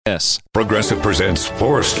Progressive presents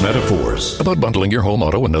Forced Metaphors about bundling your home,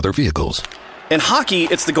 auto, and other vehicles. In hockey,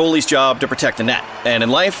 it's the goalie's job to protect the net. And in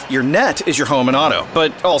life, your net is your home and auto,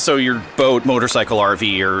 but also your boat, motorcycle,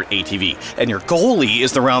 RV, or ATV. And your goalie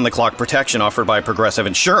is the round-the-clock protection offered by Progressive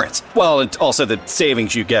Insurance. Well, it's also the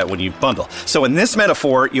savings you get when you bundle. So in this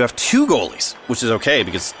metaphor, you have two goalies, which is okay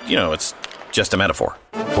because, it's just a metaphor.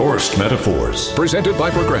 Forced Metaphors. Presented by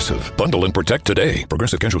Progressive. Bundle and protect today.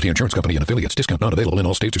 Progressive Casualty Insurance Company and affiliates. Discount not available in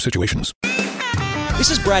all states or situations. This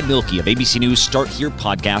is Brad Milkey of ABC News Start Here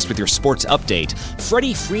podcast with your sports update.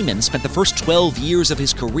 Freddie Freeman spent the first 12 years of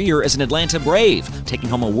his career as an Atlanta Brave, taking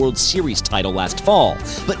home a World Series title last fall.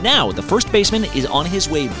 But now, the first baseman is on his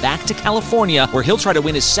way back to California, where he'll try to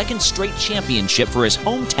win his second straight championship for his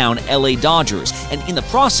hometown LA Dodgers, and in the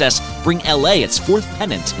process, bring LA its fourth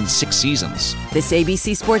pennant in 6 seasons. This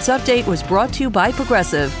ABC Sports Update was brought to you by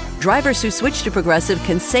Progressive. Drivers who switch to Progressive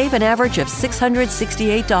can save an average of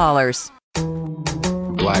 $668.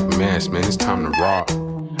 Black mass, man, it's time to rock.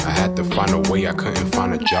 I had to find a way, I couldn't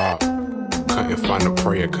find a job. Couldn't find a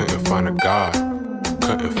prayer, couldn't find a God.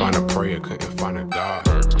 Couldn't find a prayer, couldn't find a God.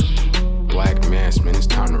 Black mass, man, it's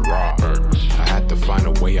time to rock. I had to find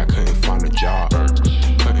a way, I couldn't find a job.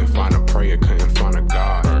 Couldn't find a prayer, couldn't find a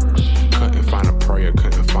God. Couldn't find a prayer,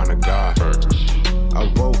 couldn't find a God. I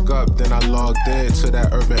woke up, then I logged in to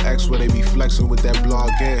that Urban X where they be flexing with that blog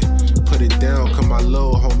in. Put it down, cause my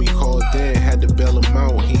little homie called in. Had to bail him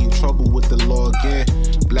out, he in trouble with the law again.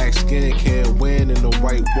 Black skin can't win in the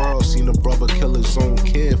white world. Seen a brother kill his own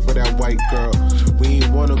kid for that white girl. We ain't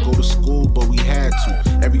wanna go to school, but we had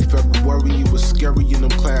to. Every February it was scary in them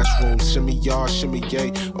classrooms. Shimmy y'all, shimmy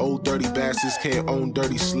yay. Old dirty bastards can't own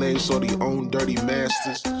dirty slaves, so they own dirty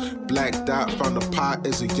masters. Black Dot found a pot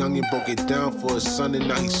as a youngin', broke it down for his son, and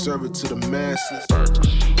now he serve it to the masses.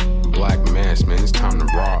 Black mass, man, it's time to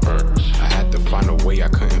rock. I had to find a way, I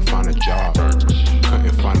couldn't find a job.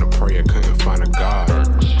 Couldn't find a prayer, couldn't find a God.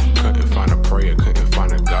 Couldn't find a prayer, couldn't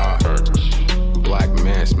find a God. Black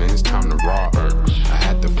mass, man, it's time to rock. I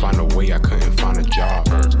had to find a way, I couldn't find a job.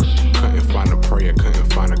 Couldn't find a prayer,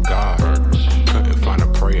 couldn't find a God. Couldn't find a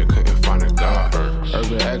prayer, couldn't find a God.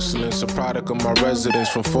 Urban excellence, a product of my residence.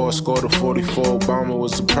 From 4 to 44, Obama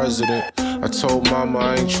was the president. I told mama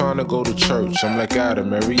I ain't tryna go to church. I'm like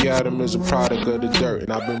Adam, every Adam is a product of the dirt.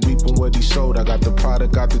 And I've been reaping what he sowed. I got the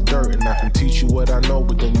product, got the dirt. And I can teach you what I know,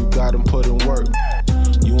 but then you gotta put in work.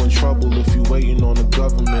 You in trouble if you waiting on the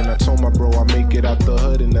government. I told my bro I make it out the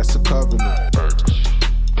hood, and that's a covenant.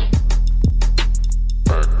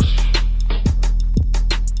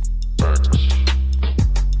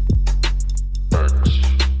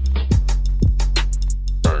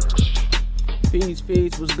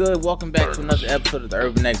 Peace, what's good? Welcome back to another episode of the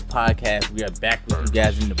Urban X podcast. We are back with you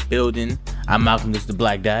guys in the building. I'm Malcolm, this is the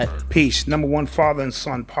Black Dot. Peace, number one father and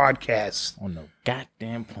son podcast. On the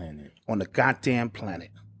goddamn planet. On the goddamn planet.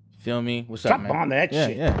 Feel me? What's Stop up, man? on that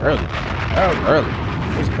shit. Yeah, early.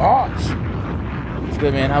 It's bars. What's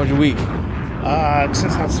good, man? How was your week?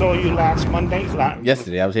 Since I saw you last Monday.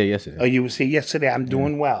 Yesterday, I was here yesterday. Oh, you was here yesterday. I'm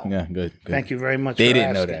doing well. Yeah, good. Thank you very much. They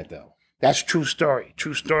didn't know that, though. That's true story.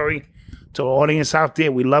 True story. To the audience out there,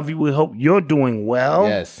 we love you. We hope you're doing well.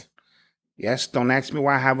 Yes, don't ask me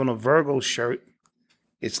why I have on a Virgo shirt.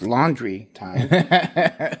 It's laundry time.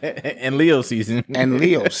 And Leo season.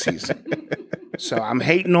 So I'm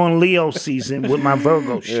hating on Leo season with my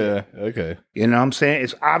Virgo shirt. Yeah, okay. You know what I'm saying?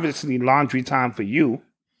 It's obviously laundry time for you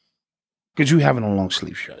because you have it on a long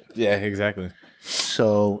sleeve shirt. Yeah, exactly.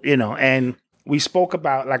 So, and we spoke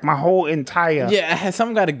about like my whole entire I had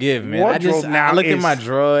something got to give, man. I look at my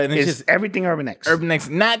drawer and it's just everything Urban X. Urban X.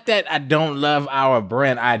 Not that I don't love our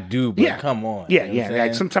brand, I do, but come on. Yeah.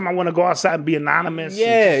 Like sometimes I want to go outside and be anonymous.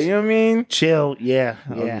 Yeah, you know what I mean? Chill. Yeah.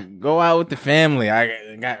 Go out with the family.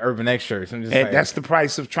 I got Urban X shirts. I'm just like, that's the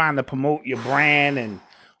price of trying to promote your brand and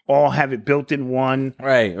all have it built in one.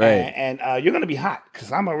 Right. And you're gonna be hot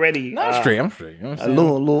because I'm already. I'm straight. You know what I'm saying? A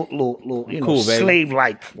little, cool, baby.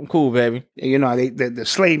 Slave-like. I'm cool, baby. The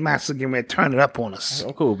slave master getting ready to turn it up on us.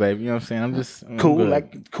 I'm cool, baby. You know what I'm saying? I'm cool,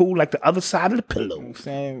 good. like the other side of the pillow. You know what I'm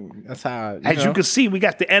saying? That's how. You can see, we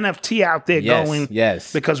got the NFT out there going.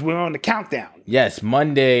 Yes. Because we're on the countdown. Yes,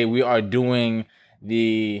 Monday we are doing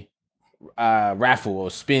the raffle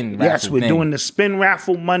or spin raffle. Yes, we're doing the spin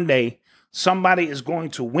raffle Monday. Somebody is going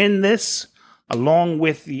to win this along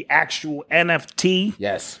with the actual NFT.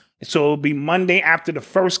 Yes. So it'll be Monday after the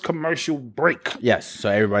first commercial break. Yes. So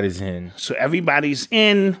everybody's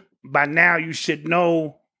in. By now you should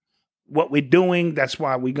know what we're doing. That's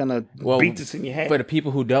why we're going to beat this in your head. For the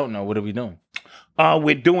people who don't know, what are we doing?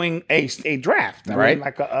 we're doing a draft. Right.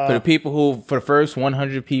 Like for the first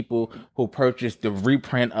 100 people who purchased the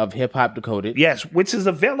reprint of Hip Hop Decoded. Yes, which is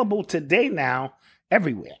available today now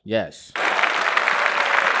everywhere. Yes.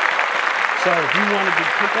 So if you wanted to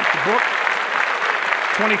pick up the book,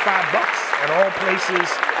 $25 at all places,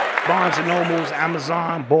 Barnes & Nobles,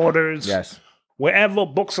 Amazon, Borders. Yes. Wherever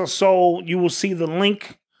books are sold, you will see the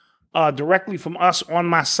link directly from us on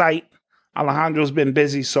my site. Alejandro's been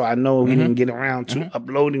busy, so I know he didn't get around to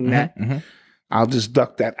uploading that. I'll just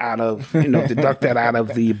deduct that out of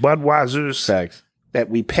the Budweiser's that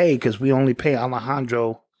we pay, because we only pay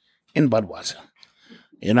Alejandro in Budweiser.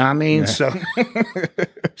 You know what I mean? Yeah. So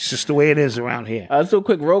it's just the way it is around here. Let's do a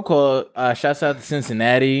quick roll call. Shouts out to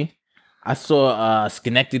Cincinnati. I saw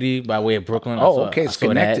Schenectady by way of Brooklyn.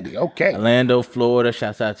 Schenectady. Okay. Orlando, Florida.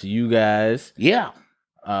 Shouts out to you guys. Yeah.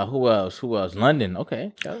 Who else? London.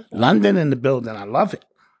 Okay. London in the building. I love it.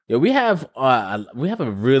 Yeah, we have a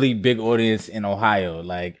really big audience in Ohio.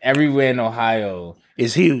 Like everywhere in Ohio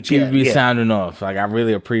is huge. People be sounding off. Like I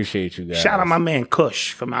really appreciate you guys. Shout out my man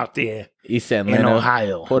Kush from out there, East Atlanta, in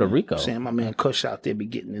Ohio, Puerto Rico. Saying my man Kush out there be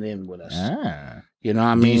getting it in with us. You know what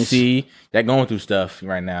I mean? DC, they're going through stuff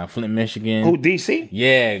right now. Flint, Michigan. Who, DC?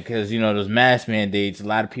 Yeah, because those mask mandates. A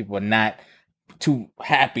lot of people are not too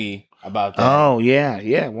happy about that. Oh,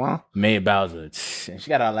 yeah. Well, May Bowser. She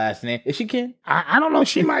got our last name. Is she Ken? I don't know.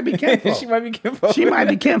 She might be Kenfolk. She might be Kenfolk. She might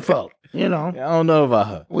be Kenfolk. I don't know about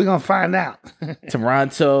her. We're going to find out.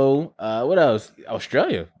 Toronto. What else?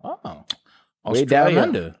 Australia. Oh. Way down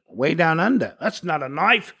under. Way down under. That's not a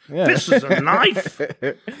knife. Yeah. This is a knife.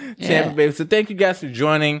 Tampa Bay. So thank you guys for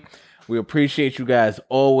joining. We appreciate you guys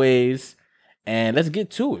always. And let's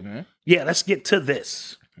get to it, man. Yeah, let's get to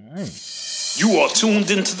this. All right. You are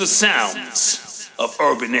tuned into the sounds of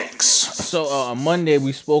Urban X. So on Monday,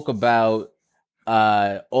 we spoke about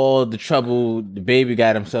all the trouble the baby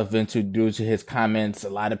got himself into due to his comments.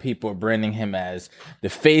 A lot of people are branding him as the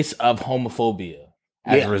face of homophobia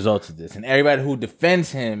as a result of this. And everybody who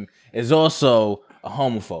defends him is also a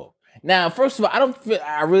homophobe. Now, first of all,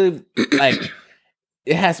 I really like,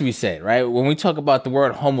 it has to be said, right? When we talk about the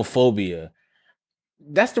word homophobia,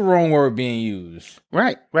 that's the wrong word being used.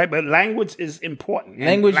 Right. But language is important.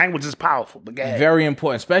 Language is powerful. But very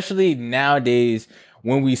important, especially nowadays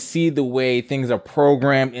when we see the way things are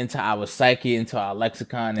programmed into our psyche, into our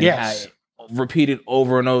lexicon, and how repeated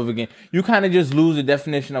over and over again. You kind of just lose the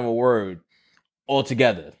definition of a word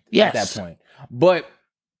altogether at that point. But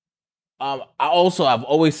I've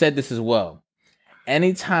always said this as well.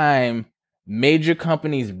 Anytime major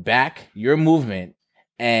companies back your movement,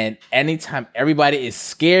 and anytime everybody is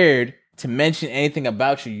scared to mention anything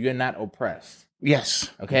about you, you're not oppressed.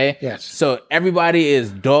 Yes. Okay? Yes. So everybody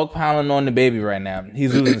is dogpiling on the baby right now.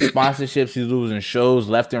 He's losing sponsorships. He's losing shows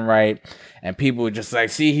left and right. And people are just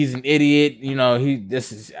like, see, he's an idiot. He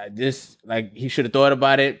should have thought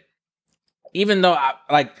about it. Even though,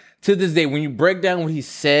 to this day, when you break down what he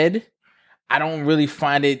said, I don't really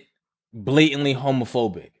find it blatantly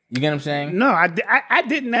homophobic. You get what I'm saying? No, I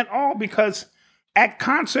didn't at all, because at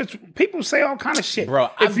concerts, people say all kind of shit. Bro,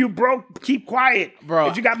 if you broke, keep quiet. Bro,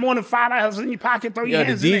 if you got more than $5 in your pocket, throw your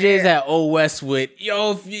hands in the air. The DJs at Old Westwood,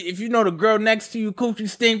 if you know the girl next to you, coochie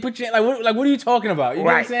stink, put your what are you talking about? You know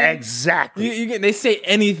what I'm saying? Exactly. They say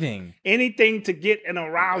anything to get an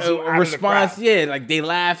arousal a response. They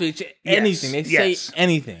laugh at you. Anything. They say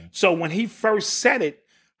anything. So when he first said it,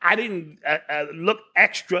 I didn't look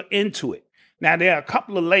extra into it. Now there are a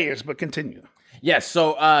couple of layers, but continue. Yes.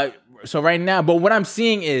 So right now, but what I'm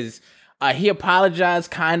seeing is he apologized,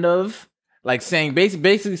 kind of like saying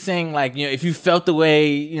basically saying like, if you felt the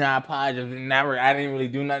way, I apologize. I didn't really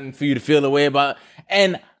do nothing for you to feel the way about.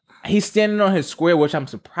 And he's standing on his square, which I'm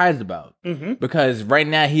surprised about, because right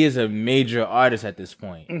now he is a major artist at this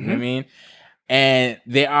point. You know what I mean? And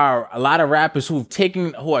there are a lot of rappers who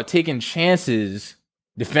are taking chances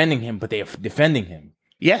defending him, but they are defending him.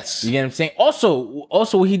 Yes. You get what I'm saying?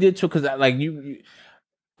 Also what he did too, because a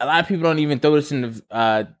lot of people don't even throw this in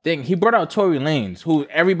the thing. He brought out Tory Lanez, who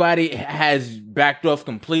everybody has backed off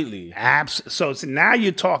completely. So now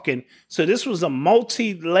you're talking. So this was a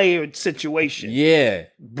multi-layered situation. Yeah.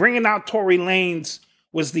 Bringing out Tory Lanez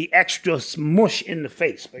was the extra smush in the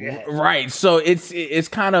face. Right. So it's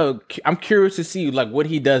kind of, I'm curious to see like what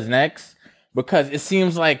he does next, because it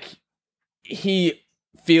seems like he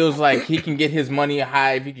feels like he can get his money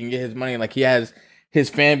high, if he can get his money, like he has his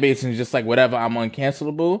fan base and just like, whatever, I'm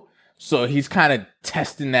uncancelable. So he's kind of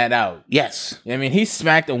testing that out. Yes. I mean, he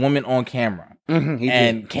smacked a woman on camera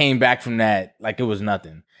and came back from that like it was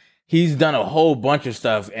nothing. He's done a whole bunch of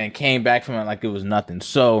stuff and came back from it like it was nothing.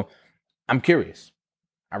 So I'm curious.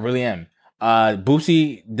 I really am.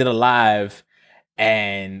 Boosie did a live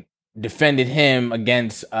and defended him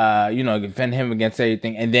against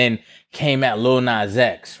everything, and then came at Lil Nas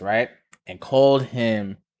X, right? And called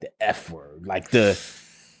him the F word, like the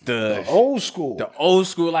old school. The old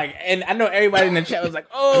school, like, and I know everybody in the chat was like,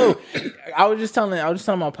 oh, I was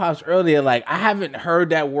telling my pops earlier, like, I haven't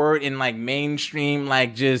heard that word in like mainstream,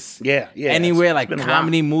 like just anywhere, like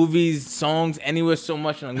comedy, movies, songs, anywhere so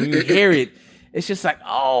much. And when you hear it, it's just like,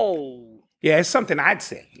 oh. Yeah, it's something I'd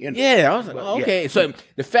say. You know? Yeah, I was like, okay. Yeah. So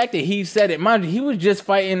the fact that he said it, mind you, he was just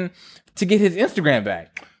fighting to get his Instagram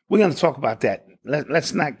back. We're going to talk about that.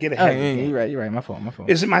 Let's not get ahead. You're right. My fault.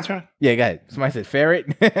 Is it my turn? Yeah, go ahead. Somebody said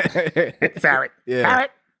ferret. Ferret. Yeah.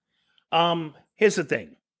 Ferret. Here's the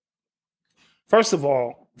thing. First of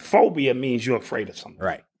all, phobia means you're afraid of something.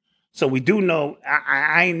 Right. So we do know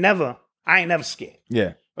I ain't never scared.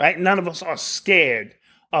 Yeah. Right? None of us are scared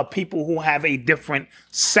of people who have a different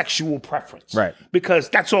sexual preference. Right. Because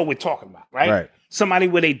that's all we're talking about, right? Right. Somebody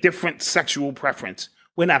with a different sexual preference.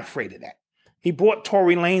 We're not afraid of that. He brought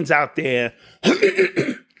Tory Lanez out there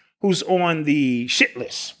who's on the shit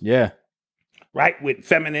list. Yeah. Right? With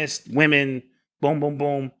feminist women, boom, boom,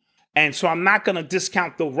 boom. And so I'm not going to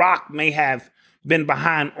discount The Rock may have been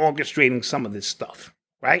behind orchestrating some of this stuff,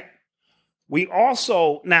 right? We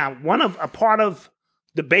also, now, a part of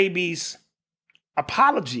the baby's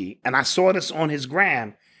apology, and I saw this on his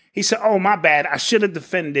gram, he said, oh, my bad, I should have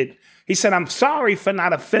defended. He said, I'm sorry for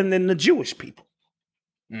not offending the Jewish people.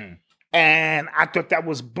 Mm. And I thought that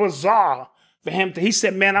was bizarre for him. He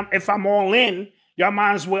said, man, if I'm all in, y'all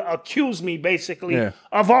might as well accuse me, basically,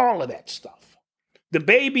 of all of that stuff. The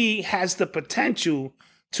baby has the potential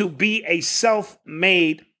to be a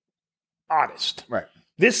self-made artist. Right.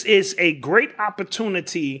 This is a great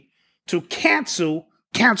opportunity to cancel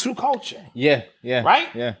culture. Yeah. Right?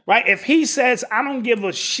 Yeah. Right? If he says, I don't give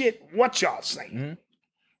a shit what y'all say,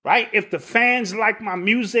 right? If the fans like my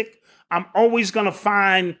music, I'm always going to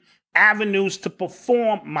find avenues to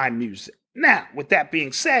perform my music. Now, with that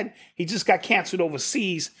being said, he just got canceled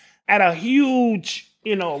overseas at a huge,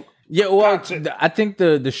 Yeah, well, concert. I think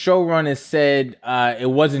the showrunner said it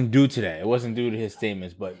wasn't due to that. It wasn't due to his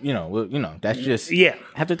statements, but that's just I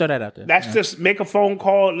have to throw that out there. That's just make a phone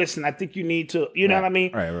call. Listen, I think you need to, you know what I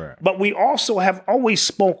mean? Right. But we also have always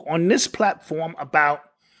spoke on this platform about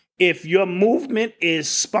if your movement is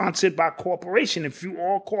sponsored by corporation, if you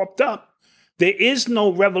all corped up, there is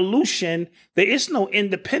no revolution. There is no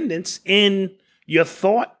independence in your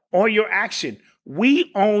thought or your action.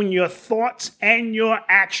 We own your thoughts and your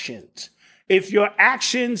actions. If your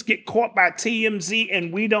actions get caught by TMZ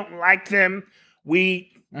and we don't like them,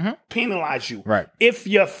 we penalize you. Right. If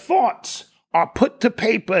your thoughts are put to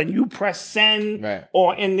paper and you press send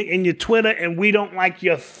or in your Twitter and we don't like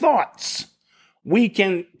your thoughts, we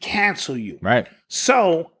can cancel you. Right.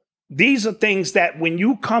 So these are things that when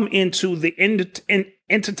you come into the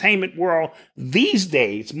entertainment world these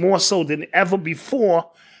days, more so than ever before,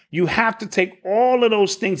 you have to take all of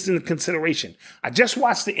those things into consideration. I just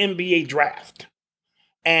watched the NBA draft,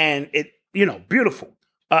 and it, beautiful.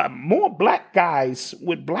 More black guys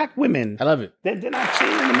with black women. I love it. They're not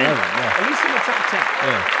cheating in the middle. At least in the top 10.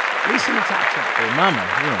 Yeah. At least in the top 10. Hey, mama.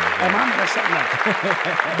 Mama, that's something else.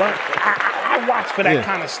 But I watch for that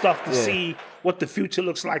kind of stuff to see what the future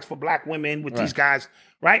looks like for black women with these guys,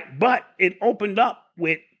 right? But it opened up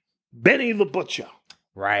with Benny the Butcher.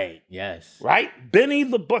 Right, yes. Right? Benny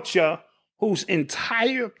the Butcher, whose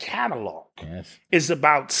entire catalog is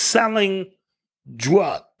about selling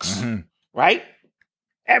drugs, right?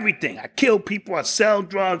 Everything. I kill people, I sell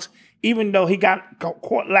drugs, even though he got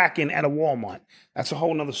caught lacking at a Walmart. That's a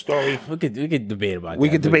whole nother story. We could debate about that. We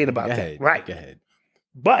could debate about that, ahead, right? Go ahead.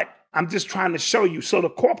 But I'm just trying to show you. So the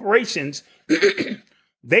corporations,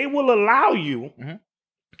 they will allow you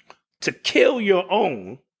to kill your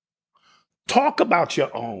own, talk about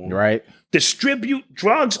your own, right? Distribute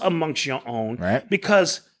drugs amongst your own, right?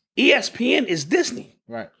 Because ESPN is Disney,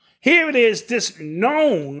 right? Here it is, this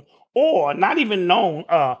known or not even known,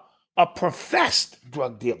 a professed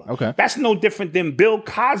drug dealer. Okay, that's no different than Bill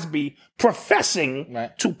Cosby professing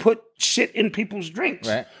to put shit in people's drinks,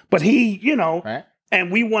 right? But he,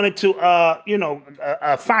 and we wanted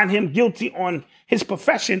to, find him guilty on his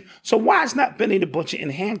profession. So why is not Benny the Butcher in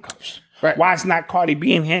handcuffs? Right. Why is not Cardi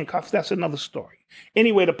B in handcuffs? That's another story.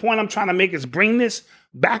 Anyway, the point I'm trying to make is bring this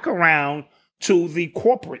back around to the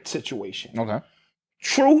corporate situation. Okay.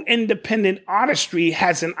 True independent artistry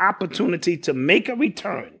has an opportunity to make a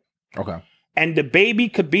return. Okay. And the baby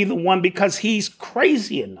could be the one because he's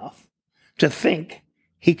crazy enough to think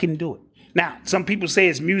he can do it. Now, some people say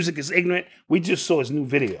his music is ignorant. We just saw his new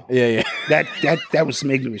video. Yeah. That was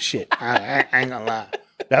some ignorant shit. I ain't gonna lie.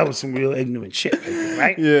 That was some real ignorant shit,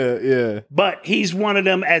 right? Yeah. But he's one of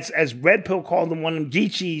them, as Red Pill called him, one of them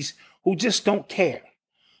geechies who just don't care.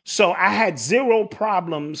 So I had zero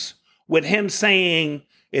problems with him saying,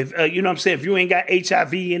 if you know what I'm saying, if you ain't got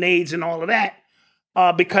HIV and AIDS and all of that,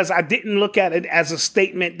 because I didn't look at it as a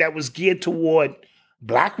statement that was geared toward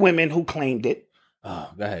black women who claimed it. Oh,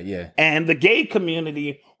 go ahead, yeah. And the gay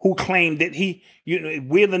community who claimed that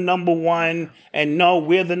we're the number one, and no,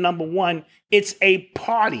 we're the number one. It's a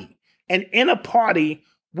party. And in a party,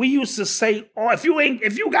 we used to say, oh, if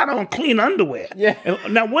you got on clean underwear. Yeah.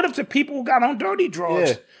 Now, what if the people who got on dirty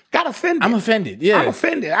drawers got offended? I'm offended, yeah. I'm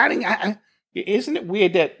offended. Isn't it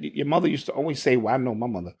weird that your mother used to always say, well, I know my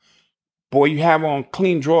mother, boy, you have on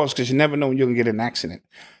clean drawers because you never know when you're going to get an accident.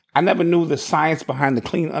 I never knew the science behind the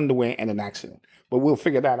clean underwear and an accident. But we'll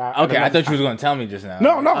figure that out. Okay, I thought you was going to tell me just now.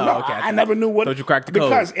 No. Okay, I never knew what. Thought you cracked the code.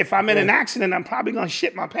 Because if I'm in an accident, I'm probably going to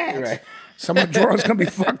shit my pants. Right. So my drawers going to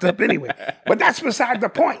be fucked up anyway. But that's beside the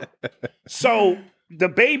point. So the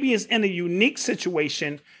baby is in a unique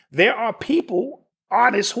situation. There are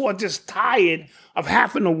artists who are just tired of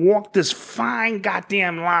having to walk this fine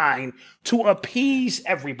goddamn line to appease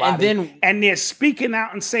everybody. And they're speaking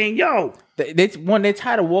out and saying, yo. They're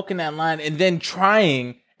tired of walking that line and then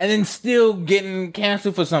trying and then still getting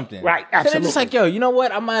canceled for something. Right, absolutely. So they're just like, yo, you know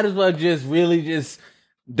what? I might as well just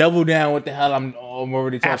double down what the hell I'm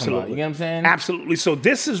already talking about. You get what I'm saying? Absolutely. So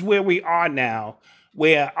this is where we are now,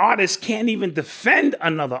 where artists can't even defend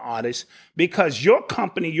another artist because your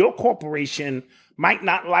company, your corporation might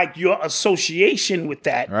not like your association with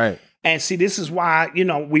that. Right. And see, this is why,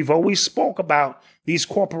 we've always spoke about these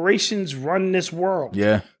corporations run this world.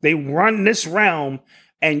 Yeah. They run this realm,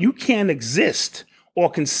 and you can't exist or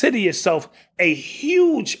consider yourself a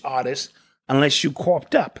huge artist unless you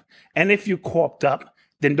corped up. And if you corped up,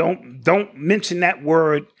 then don't mention that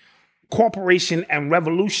word corporation and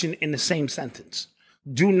revolution in the same sentence.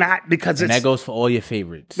 Do not, because that goes for all your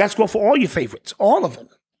favorites. That's go for all your favorites, all of them.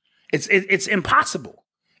 It's impossible.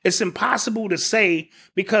 It's impossible to say,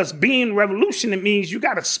 because being revolution, it means you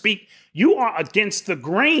got to speak. You are against the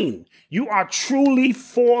grain. You are truly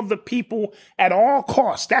for the people at all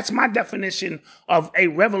costs. That's my definition of a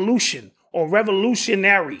revolution or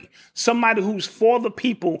revolutionary. Somebody who's for the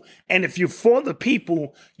people. And if you're for the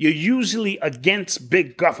people, you're usually against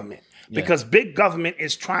big government because big government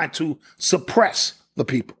is trying to suppress the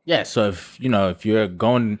people. Yeah. So if you're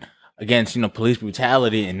going against, police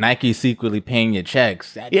brutality and Nike secretly paying your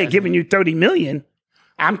checks. Giving you $30 million.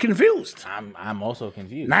 I'm confused. I'm also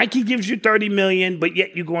confused. Nike gives you $30 million, but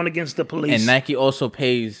yet you're going against the police. And Nike also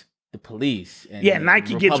pays the police. And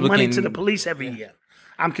Nike gives money to the police every year.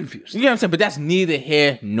 I'm confused. You know what I'm saying? But that's neither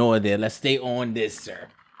here nor there. Let's stay on this, sir.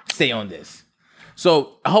 Stay on this.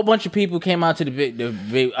 So a whole bunch of people came out to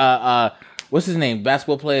the what's his name?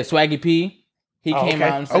 Basketball player Swaggy P. He came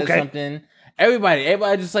out and said something. Everybody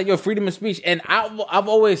just like, yo, freedom of speech. And I've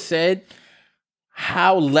always said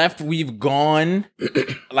how left we've gone,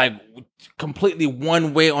 like completely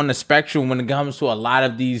one way on the spectrum when it comes to a lot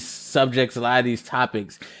of these subjects, a lot of these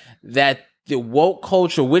topics, that the woke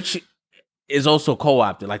culture, which is also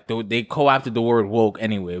co-opted, like they co-opted the word woke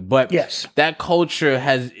anyway, but yes, that culture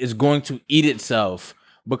is going to eat itself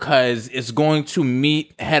because it's going to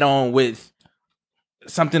meet head on with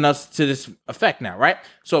something else to this effect now, right?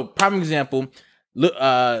 So, prime example,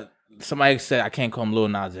 somebody said I can't call him Lil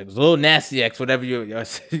Nas X, Lil Nasty X, whatever you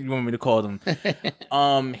want me to call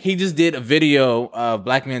them. He just did a video of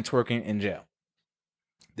black men twerking in jail.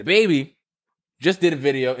 The baby just did a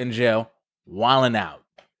video in jail, wilding out,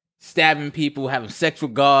 stabbing people, having sex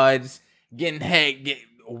with guards,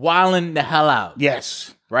 wilding the hell out.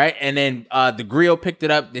 Yes. Right? And then the Griot picked it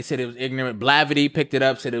up. They said it was ignorant. Blavity picked it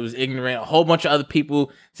up, said it was ignorant. A whole bunch of other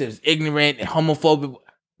people said it was ignorant and homophobic.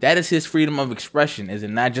 That is his freedom of expression, is it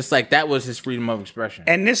not? Just like that was his freedom of expression.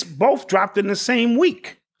 And this both dropped in the same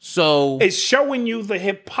week. So it's showing you the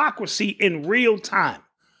hypocrisy in real time.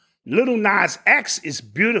 Lil Nas X is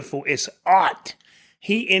beautiful. It's art.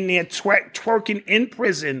 He in there twerking in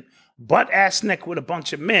prison, butt-ass neck with a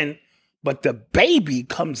bunch of men. But the baby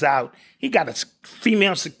comes out. He got a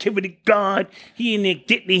female security guard. He in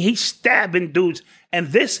there he's stabbing dudes. And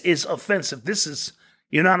this is offensive. This is,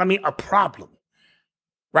 you know what I mean? A problem.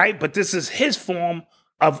 Right? But this is his form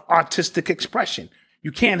of artistic expression.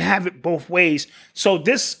 You can't have it both ways. So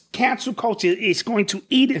this cancel culture is going to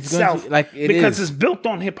eat itself because it's built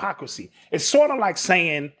on hypocrisy. It's sort of like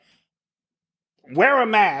saying, wear a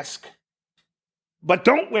mask, but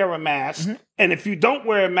don't wear a mask. Mm-hmm. And if you don't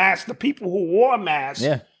wear a mask, the people who wore a mask,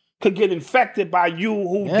 could get infected by you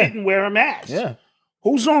who didn't wear a mask. Yeah.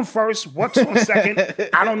 Who's on first? What's on second?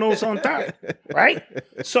 I don't know what's on third, right?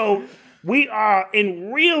 So we are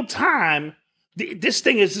in real time. This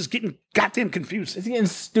thing is just getting goddamn confusing. It's getting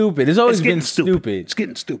stupid. It's always getting stupid. It's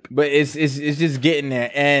getting stupid. But it's just getting there.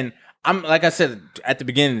 And I'm, like I said at the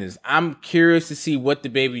beginning of this, I'm curious to see what the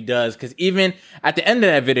baby does. Because even at the end of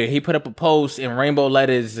that video, he put up a post in rainbow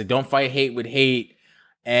letters, like, don't fight hate with hate.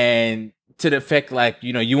 And to the effect like,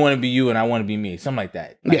 you want to be you and I want to be me. Something like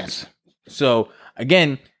that. Yes. So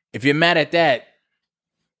again, if you're mad at that,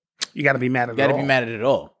 you got to be mad at it all. You got to be mad at it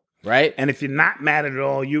all, right? And if you're not mad at it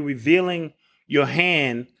all, you're revealing your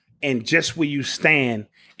hand and just where you stand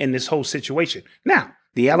in this whole situation. Now,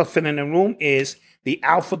 the elephant in the room is the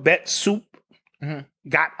alphabet soup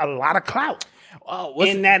got a lot of clout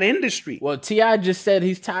in that industry. Well, T.I. just said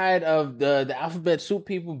he's tired of the alphabet soup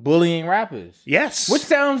people bullying rappers. Yes. Which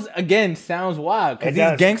sounds wild because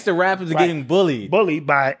these gangster rappers are getting bullied. Bullied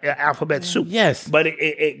by alphabet soup. Yes. But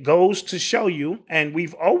it goes to show you, and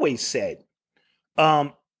we've always said,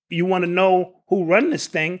 you want to know who run this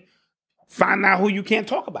thing, find out who you can't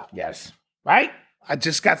talk about. Yes. Right? I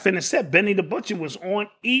just got finished said Benny the Butcher was on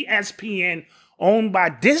ESPN, owned by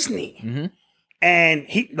Disney. Mm-hmm. And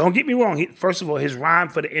he, don't get me wrong, first of all, his rhyme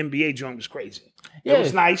for the NBA joint was crazy. Yeah. It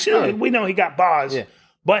was nice. We know he got bars. Yeah.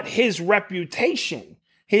 But his reputation,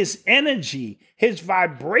 his energy, his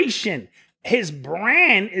vibration, his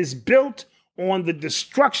brand is built on the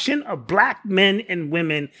destruction of black men and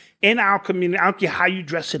women in our community. I don't care how you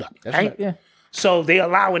dress it up. That's right? Yeah. So they're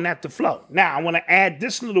allowing that to flow. Now, I want to add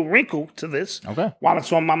this little wrinkle to this while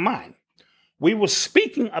it's on my mind. We were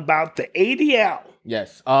speaking about the ADL.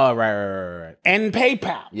 Yes. Oh, right. And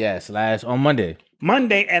PayPal. Yes, on Monday.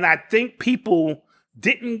 And I think people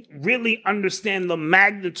didn't really understand the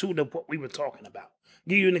magnitude of what we were talking about. I'll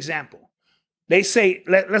give you an example. They say,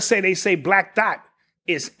 let's say they say Black Dot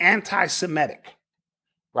is anti-Semitic,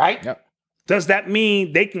 right? Yep. Does that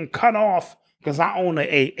mean they can cut off, because I own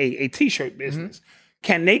a t-shirt business,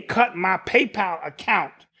 can they cut my PayPal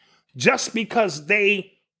account just because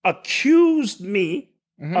they accused me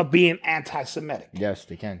of being anti-Semitic? Yes,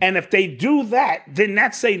 they can. And if they do that, then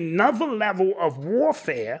that's another level of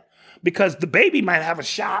warfare, because the baby might have a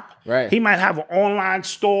shop. Right. He might have an online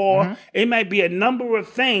store. It might be a number of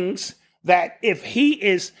things that if he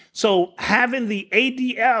is, so having the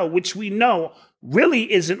ADL, which we know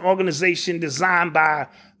really is an organization designed by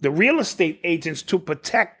the real estate agents to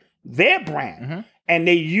protect their brand. And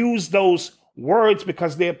they use those words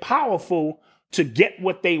because they're powerful to get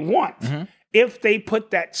what they want. If they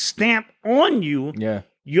put that stamp on you,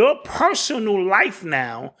 your personal life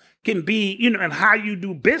now can be, and how you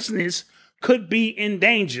do business could be in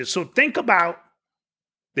danger. So think about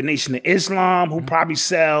the Nation of Islam, who probably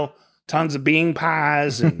sell tons of bean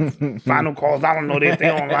pies and final calls. I don't know if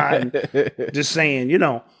they're online. Just saying,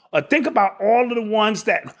 think about all of the ones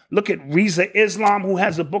that look at Reza Islam, who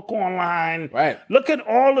has a book online. Right. Look at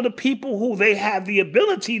all of the people who they have the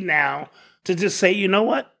ability now to just say, you know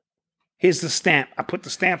what? Here's the stamp. I put the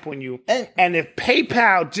stamp on you. And if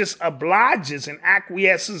PayPal just obliges and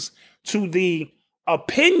acquiesces to the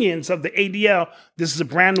opinions of the ADL, this is a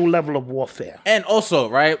brand new level of warfare. And also,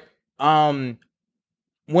 right,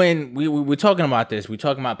 when we're talking about this, we're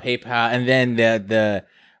talking about PayPal, and then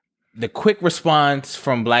the quick response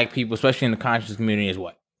from black people, especially in the conscious community, is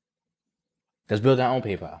what? Let's build our own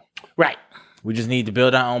PayPal. Right. We just need to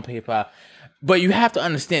build our own PayPal. But you have to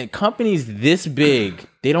understand, companies this big,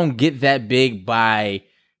 they don't get that big by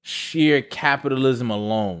sheer capitalism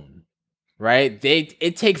alone, right?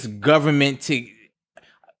 It takes government to...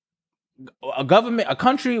 A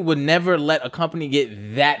country would never let a company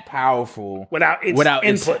get that powerful without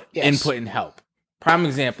its input and help. Prime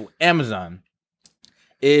example, Amazon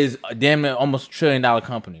is a damn near almost $1 trillion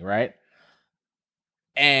company, right?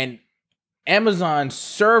 And Amazon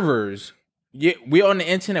servers, we're on the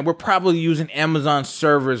internet, we're probably using Amazon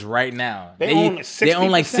servers right now. They own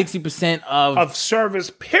like 60% of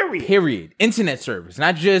servers, period. Period. Internet servers,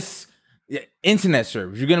 not just internet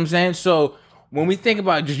servers. You get what I'm saying? So when we think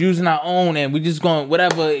about just using our own and we just going,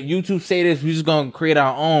 whatever YouTube say this, we just going to create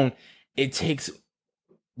our own, it takes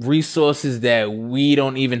resources that we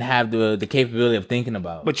don't even have the capability of thinking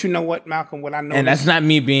about. But you know what, Malcolm, what I know. And that's not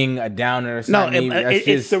me being a downer.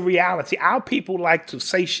 It's the reality. Our people like to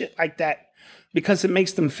say shit like that because it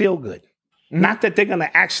makes them feel good. Not that they're going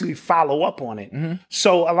to actually follow up on it.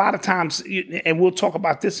 So a lot of times, and we'll talk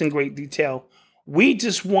about this in great detail, we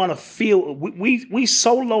just want to feel, we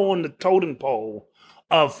so low on the totem pole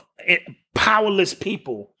of powerless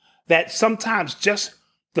people that sometimes just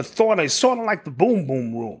the thought is sort of like the boom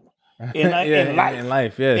boom room. in life. In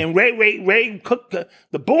life, yeah. And Ray cooked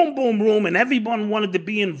the boom boom room, and everyone wanted to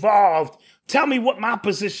be involved. Tell me what my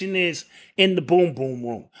position is in the boom boom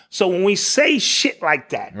room. So when we say shit like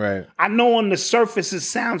that, right. I know on the surface it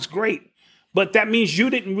sounds great, but that means you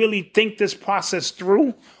didn't really think this process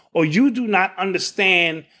through, or you do not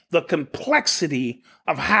understand the complexity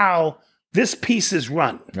of how this piece is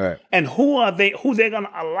run. Right. And who they're going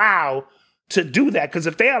to allow to do that. Because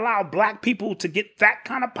if they allow black people to get that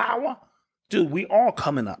kind of power, dude, we all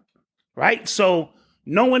coming up, right? So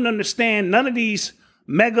no one understand, none of these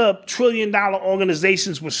mega $trillion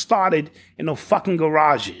organizations were started in no fucking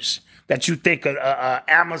garages that you think of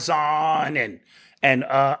Amazon and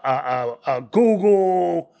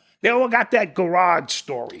Google. They all got that garage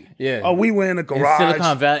story. Yeah. Oh, we were in a garage. In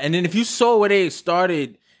Silicon Valley. And then if you saw where they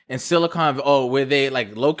started in Silicon Valley, where they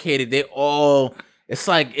like located, they all, it's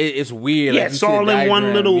like, it's weird. Yeah, like, it's all in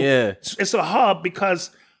one little, yeah. It's a hub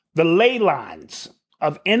because the ley lines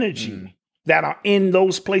of energy that are in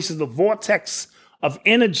those places, the vortex of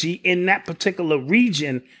energy in that particular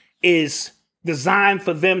region is designed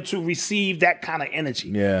for them to receive that kind of energy.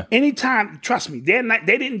 Yeah. Anytime, trust me, they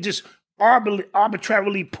didn't just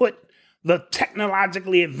arbitrarily put the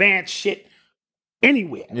technologically advanced shit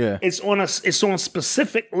anywhere. Yeah. It's on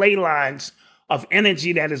specific ley lines of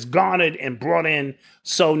energy that is garnered and brought in.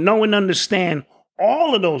 So know and understand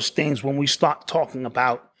all of those things when we start talking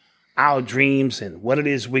about our dreams and what it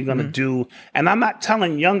is we're going to do. And I'm not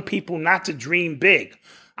telling young people not to dream big.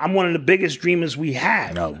 I'm one of the biggest dreamers we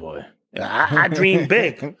have. Oh, boy. I dream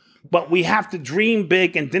big, but we have to dream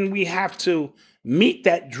big, and then we have to meet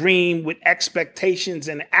that dream with expectations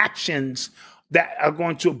and actions that are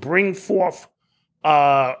going to bring forth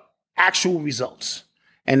actual results.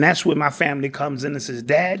 And that's where my family comes in and says,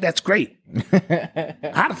 Dad, that's great.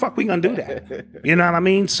 How the fuck we gonna do that? You know what I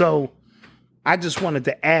mean? So I just wanted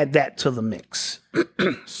to add that to the mix.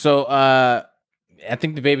 So I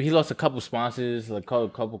think the baby, he lost a couple sponsors, like a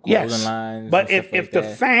couple clothing lines. But if the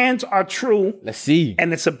fans are true, let's see.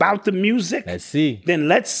 And it's about the music, let's see. Then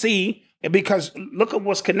let's see. Because look at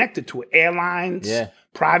what's connected to it. Airlines,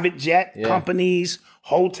 private jet companies,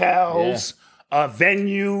 hotels,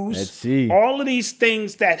 venues. Let's see. All of these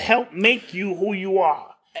things that help make you who you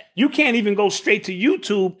are. You can't even go straight to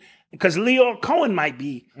YouTube because Leo Cohen might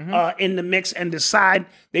be in the mix and decide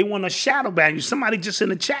they want to shadow ban you. Somebody just in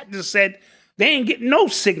the chat just said they ain't getting no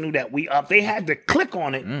signal that we up. They had to click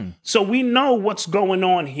on it. So we know what's going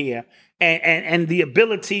on here. And the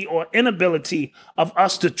ability or inability of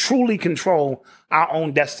us to truly control our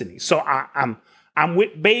own destiny. So I'm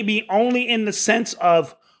with Baby only in the sense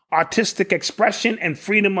of artistic expression and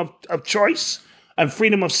freedom of choice and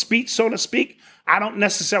freedom of speech, so to speak. I don't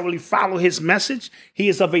necessarily follow his message. He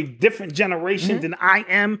is of a different generation than I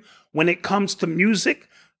am when it comes to music.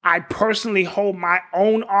 I personally hold my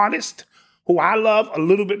own artist, who I love, a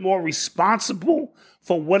little bit more responsible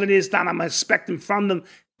for what it is that I'm expecting from them,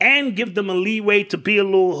 and give them a leeway to be a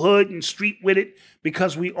little hood and street with it,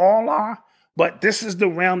 because we all are. But this is the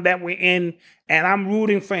realm that we're in, and I'm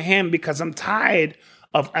rooting for him because I'm tired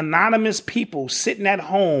of anonymous people sitting at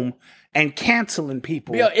home and canceling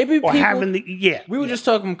people. Yo, it be or people, having the We were just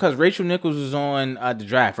talking because Rachel Nichols was on the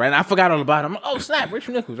draft, right? And I forgot all about him. Oh snap,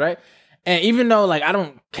 Rachel Nichols, right? And even though like I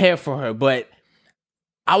don't care for her, but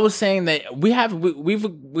I was saying that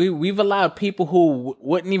we've allowed people who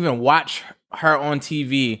wouldn't even watch her on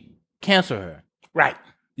TV cancel her. Right.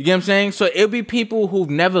 You get what I'm saying? So it'll be people who've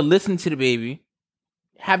never listened to the baby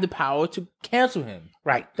have the power to cancel him.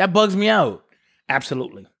 Right. That bugs me out.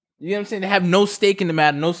 Absolutely. You know what I'm saying? They have no stake in the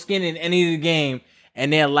matter, no skin in any of the game,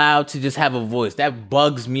 and they're allowed to just have a voice. That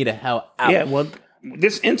bugs me the hell out. Yeah, well,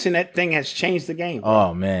 this internet thing has changed the game.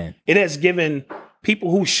 Oh, man. It has given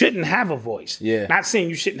people who shouldn't have a voice. Yeah. Not saying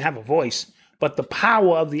you shouldn't have a voice, but the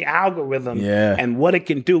power of the algorithm and what it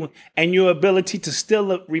can do, and your ability to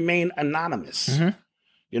still remain anonymous. Mm-hmm.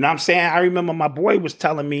 You know what I'm saying? I remember my boy was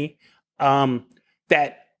telling me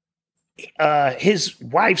that his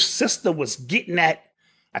wife's sister was getting at,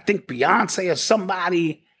 I think, Beyonce or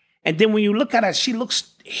somebody. And then when you look at her, she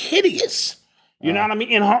looks hideous. You know what I mean?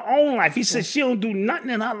 In her own life. He said she don't do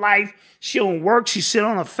nothing in her life. She don't work. She sit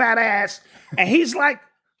on a fat ass. And he's like,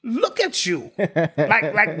 look at you.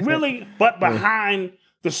 like really, but behind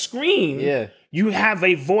the screen, you have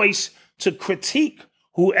a voice to critique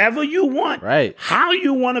whoever you want, right? How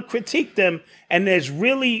you want to critique them. And there's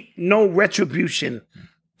really no retribution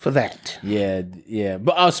for that. Yeah.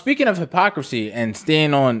 But speaking of hypocrisy and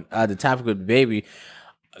staying on the topic of the baby,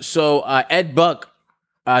 so Ed Buck,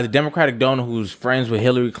 the Democratic donor who's friends with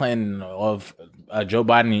Hillary Clinton, of Joe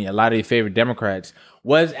Biden, and a lot of your favorite Democrats,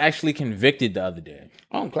 was actually convicted the other day.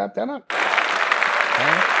 Oh, clap that up.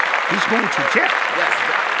 He's going to jail. Yes.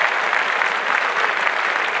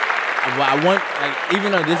 Well, I want, like,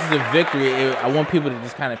 even though this is a victory, I want people to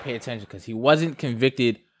just kind of pay attention because he wasn't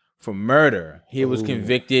convicted for murder. He was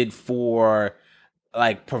convicted for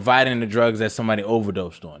like providing the drugs that somebody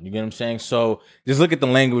overdosed on. You get what I'm saying? So just look at the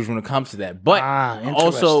language when it comes to that. But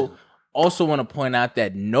also want to point out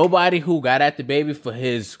that nobody who got at the baby for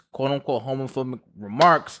his quote unquote homophobic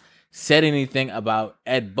remarks said anything about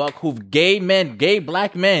Ed Buck, who gay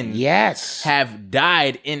black men, have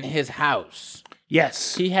died in his house.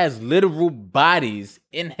 Yes. He has literal bodies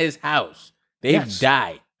in his house. They've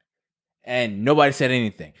died. And nobody said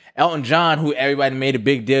anything. Elton John, who everybody made a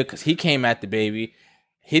big deal because he came at the baby,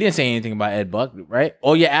 he didn't say anything about Ed Buck, right?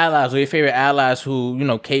 All your allies, or your favorite allies who,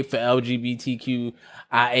 cape for LGBTQIA+.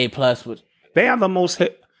 Which, they are the most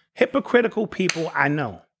hypocritical people I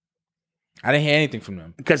know. I didn't hear anything from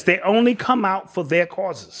them. Because they only come out for their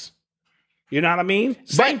causes. You know what I mean?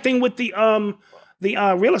 Same thing with the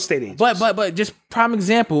real estate agents. But just prime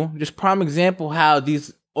example how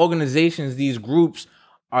these organizations, these groups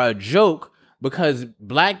are a joke because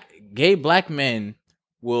gay black men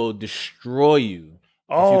will destroy you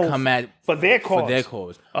if you come at for their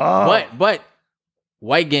cause. But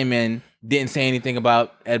white gay men didn't say anything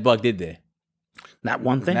about Ed Buck, did they? Not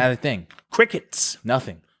one thing. Not a thing. Crickets.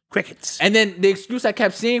 Nothing. Crickets. And then the excuse I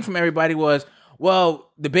kept seeing from everybody was,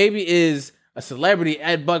 well, the baby is a celebrity,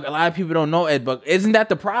 Ed Buck. A lot of people don't know Ed Buck. Isn't that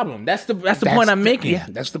the problem? That's the point I'm making. Yeah,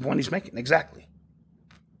 that's the point he's making. Exactly.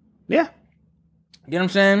 Yeah. You know what I'm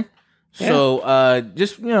saying? Yeah. So,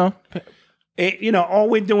 just, all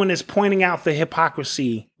we're doing is pointing out the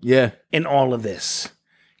hypocrisy in all of this.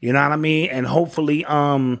 You know what I mean? And hopefully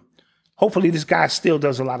this guy still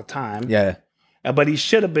does a lot of time. Yeah. But he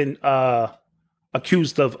should have been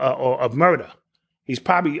accused of murder. He's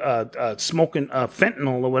probably smoking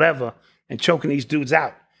fentanyl or whatever and choking these dudes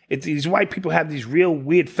out. These white people have these real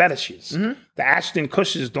weird fetishes. Mm-hmm. The Ashton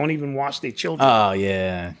Kutchers don't even wash their children. Oh,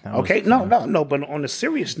 yeah. Okay, no. But on a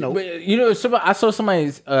serious note, but, I saw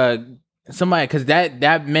somebody, because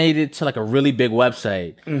that made it to like a really big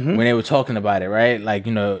website when they were talking about it, right? Like,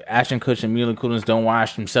 Ashton Kutcher and Mila Kunis don't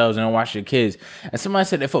wash themselves, they don't wash their kids. And somebody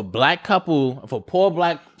said if a poor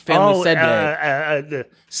black family said that, the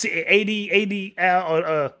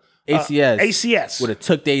ACS would have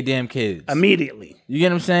took their damn kids immediately. You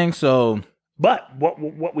get what I'm saying? So, but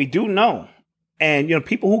what we do know, and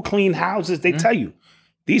people who clean houses, they tell you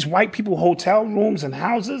these white people hotel rooms and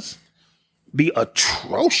houses be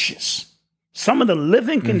atrocious. Some of the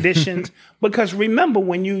living conditions, because remember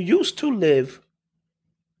when you used to live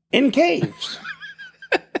in caves,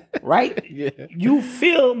 right? Yeah. You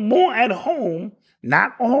feel more at home.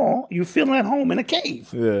 Not all. You feel at home in a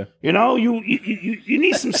cave. Yeah. You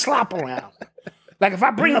need some slop around. Like if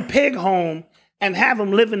I bring a pig home and have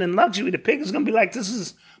him living in luxury, the pig is gonna be like, this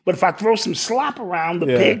is. But if I throw some slop around, the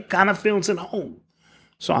pig kind of feels at home.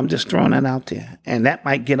 So I'm just throwing that out there, and that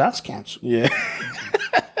might get us canceled. Yeah.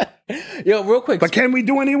 Yo, real quick. But can we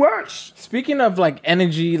do any worse? Speaking of like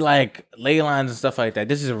energy, like ley lines and stuff like that,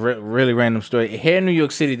 this is a really random story. Here in New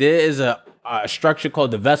York City, there is a structure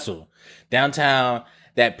called the Vessel downtown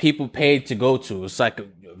that people paid to go to. It's like a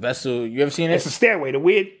vessel. You ever seen it? It's a stairway. The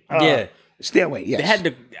weird stairway. Yes.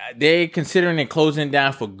 They're considering it closing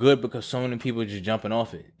down for good because so many people are just jumping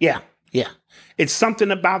off it. Yeah. It's something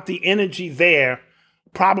about the energy there,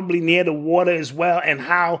 probably near the water as well, and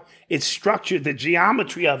how it's structured, the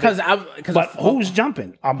geometry of it. But who's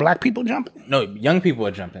jumping? Are black people jumping? No, young people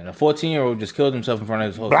are jumping. A 14-year-old just killed himself in front of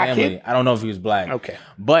his whole family. Kid? I don't know if he was black. Okay.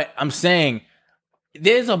 But I'm saying,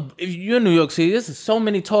 if you're in New York City, there's so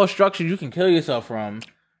many tall structures you can kill yourself from.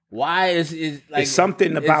 Why is like it's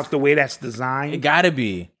something about the way that's designed? It gotta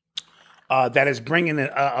be. That is bringing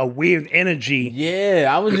a weird energy. Yeah,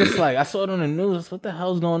 I was just like, I saw it on the news. What the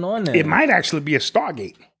hell's going on there? It might actually be a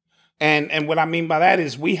Stargate. And what I mean by that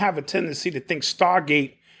is we have a tendency to think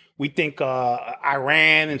Stargate. We think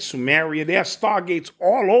Iran and Sumeria. There are Stargates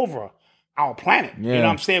all over our planet. Yeah. You know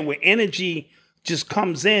what I'm saying? Where energy just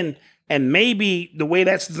comes in. And maybe the way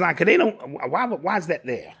that's designed, because they don't. Why is that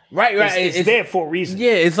there? Right. It's there for a reason.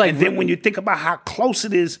 Yeah, it's like. And then when you think about how close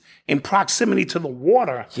it is in proximity to the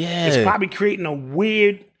water, it's probably creating a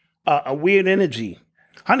weird energy.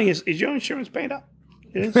 Honey, is your insurance paid up?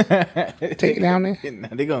 It is. Take it down there.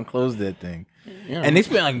 They're gonna close that thing, and they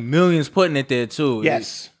spent like millions putting it there too.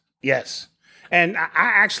 Yes. And I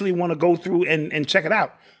actually want to go through and check it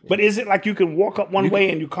out. But is it like you can walk up one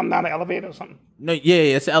way and you come down the elevator or something? No, yeah,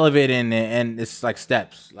 it's an elevator in there and it's like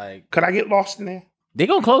steps. Like, could I get lost in there? They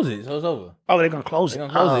gonna close it, so it's over. Oh, they're gonna close it. They're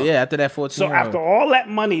gonna close it, yeah. After that 14. So after all that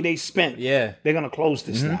money they spent, yeah, they're gonna close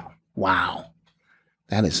this now. Wow,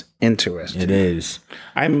 that is interesting. It is.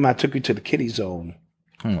 I remember I took you to the kiddie zone.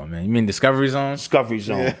 Come on, man. You mean Discovery Zone? Discovery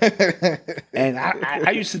Zone. And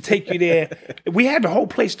I used to take you there. We had the whole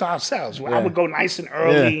place to ourselves. I would go nice and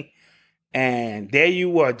early, and there you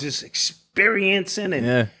were, just experiencing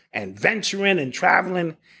and venturing and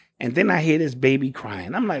traveling. And then I hear this baby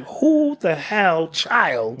crying. I'm like, who the hell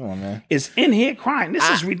child is in here crying? This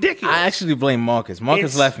is ridiculous. I actually blame Marcus.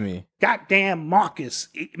 Marcus left me. Goddamn Marcus.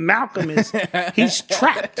 Malcolm he's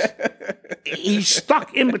trapped. He's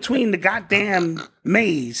stuck in between the goddamn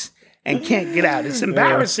maze and can't get out. It's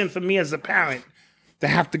embarrassing for me as a parent to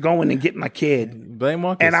have to go in and get my kid. Blame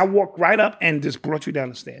Marcus. And I walked right up and just brought you down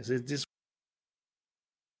the stairs. It's just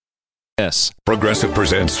Progressive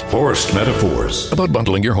presents Forced Metaphors about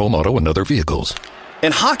bundling your home, auto, and other vehicles.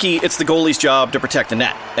 In hockey, it's the goalie's job to protect the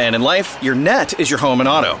net. And in life, your net is your home and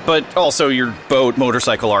auto, but also your boat,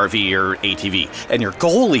 motorcycle, RV, or ATV. And your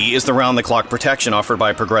goalie is the round-the-clock protection offered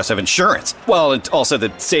by Progressive Insurance. Well, it's also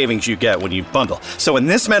the savings you get when you bundle. So in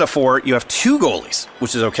this metaphor, you have two goalies,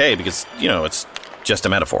 which is okay because, it's just a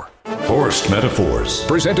metaphor. Forced Metaphors,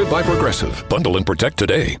 presented by Progressive. Bundle and protect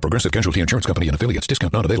today. Progressive Casualty Insurance Company and Affiliates.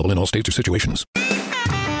 Discount not available in all states or situations.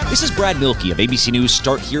 This is Brad Milkey of ABC News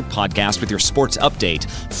Start Here podcast with your sports update.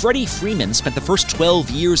 Freddie Freeman spent the first 12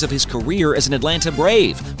 years of his career as an Atlanta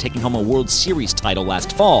Brave, taking home a World Series title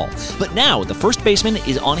last fall. But now, the first baseman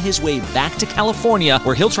is on his way back to California,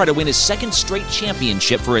 where he'll try to win his second straight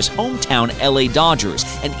championship for his hometown LA Dodgers,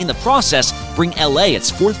 and in the process, bring LA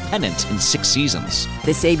its fourth pennant in 6 seasons.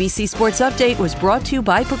 This ABC Sports Update was brought to you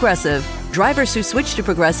by Progressive. Drivers who switch to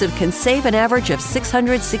Progressive can save an average of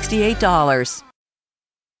 $668.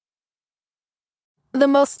 The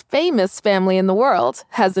most famous family in the world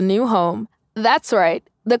has a new home. That's right,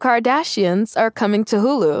 the Kardashians are coming to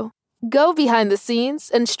Hulu. Go behind the scenes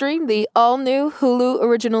and stream the all-new Hulu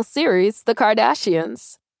original series, The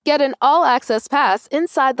Kardashians. Get an all-access pass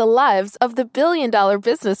inside the lives of the billion-dollar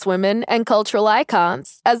businesswomen and cultural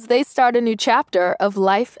icons as they start a new chapter of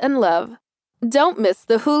life and love. Don't miss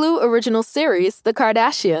the Hulu original series, The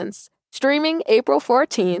Kardashians, streaming April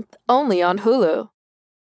 14th, only on Hulu.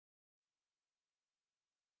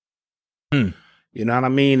 You know what I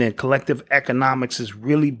mean? And collective economics is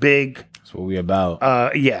really big. That's what we're about.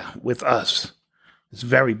 With us. It's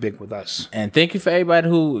very big with us. And thank you for everybody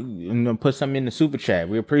who put something in the super chat.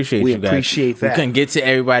 We appreciate you guys. We appreciate that. We couldn't get to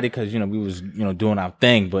everybody because, we was, doing our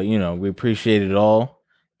thing. But, we appreciate it all.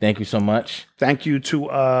 Thank you so much. Thank you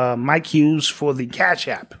to Mike Hughes for the Cash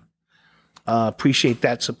App. Appreciate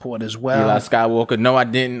that support as well. Eli Skywalker. No, I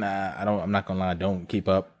didn't. I'm not going to lie. I don't keep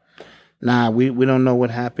up. Nah, we don't know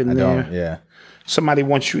what happened there. Don't, yeah. Somebody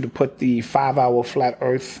wants you to put the 5-hour flat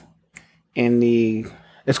Earth in the...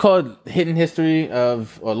 It's called Hidden History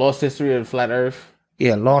of, or Lost History of Flat Earth.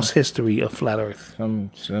 Yeah, Lost History of Flat Earth.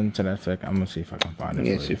 Some to that effect. I'm going to see if I can find it.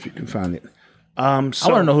 Yes, if you can find it. I want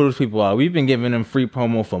to know who those people are. We've been giving them free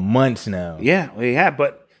promo for months now. Yeah, we have,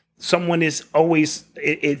 but someone is always...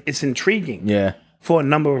 It's intriguing. Yeah. For a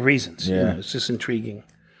number of reasons. Yeah. It's just intriguing.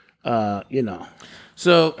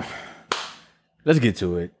 So... Let's get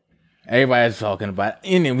to it. Everybody's talking about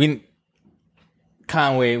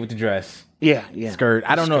Conway with the dress. Yeah. Skirt.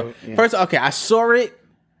 I don't know. Yeah. First, okay, I saw it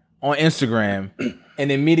on Instagram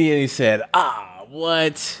and immediately said,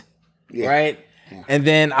 what? Yeah. Right? Yeah. And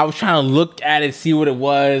then I was trying to look at it, see what it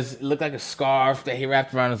was. It looked like a scarf that he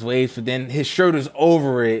wrapped around his waist, but then his shirt was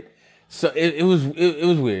over it. So it was weird. It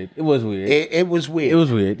was weird. It was weird. It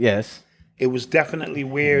was weird, yes. It was definitely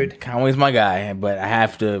weird. Conway's my guy, but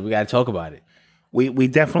we got to talk about it. We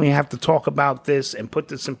definitely have to talk about this and put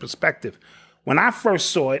this in perspective. When I first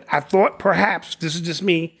saw it, I thought perhaps, this is just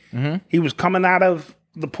me, he was coming out of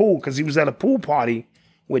the pool because he was at a pool party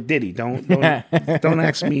with Diddy. Don't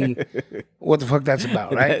ask me what the fuck that's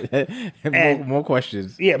about, right? more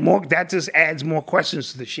questions. Yeah, that just adds more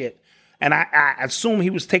questions to the shit. And I assume he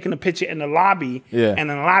was taking a picture in the lobby. Yeah.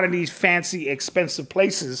 And in a lot of these fancy, expensive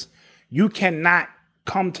places, you cannot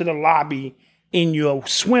come to the lobby in your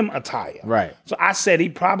swim attire. Right. So I said he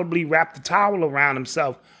probably wrapped a towel around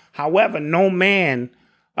himself. However, no man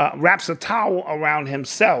wraps a towel around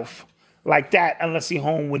himself like that unless he's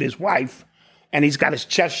home with his wife and he's got his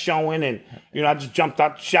chest showing and, I just jumped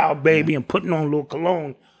out the shower, baby, and putting on a little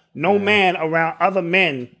cologne. No man around other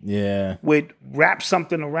men would wrap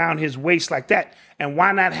something around his waist like that. And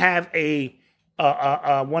why not have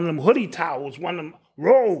one of them hoodie towels, one of them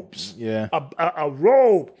robes, a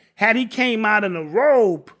robe. Had he came out in a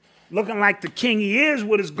robe looking like the king he is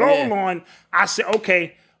with his gold on, I said,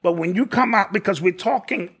 okay, But when you come out, because we're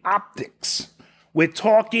talking optics, we're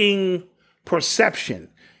talking perception.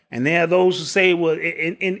 And there are those who say, well,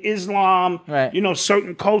 in Islam, right.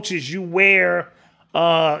 Certain cultures you wear,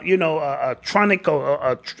 a trunic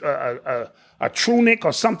or a trunic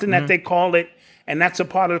or something that they call it, and that's a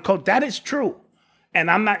part of the code. That is true. And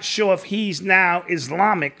I'm not sure if he's now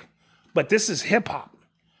Islamic, but this is hip hop.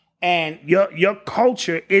 And your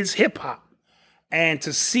culture is hip hop. And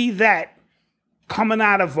to see that coming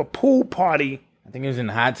out of a pool party. I think it was in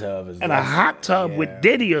a hot tub. In a hot tub with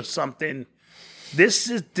Diddy or something. This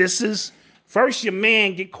is first your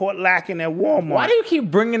man get caught lacking at Walmart. Why do you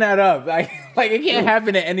keep bringing that up? Like it can't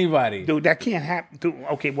happen to anybody. Dude, that can't happen. Dude,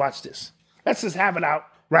 okay, watch this. Let's just have it out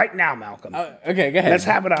right now, Malcolm. Okay, go ahead. Let's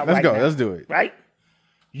have it out right now. Let's do it. Right?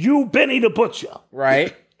 You, Benny the Butcher.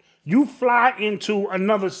 Right. You fly into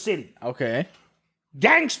another city. Okay.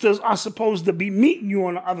 Gangsters are supposed to be meeting you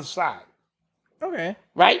on the other side. Okay.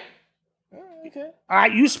 Right? Okay. All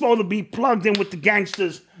right, you supposed to be plugged in with the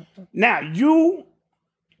gangsters. Now, you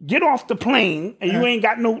get off the plane and you ain't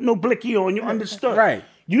got no blicky on you, understood. Right.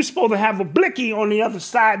 You supposed to have a blicky on the other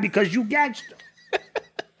side because you gangster.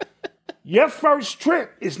 Your first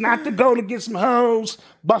trip is not to go to get some hoes,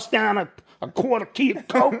 bust down a quarter key of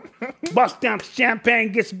coke, bust down some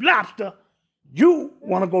champagne, get some lobster. You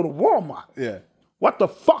want to go to Walmart. Yeah. What the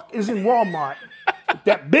fuck is in Walmart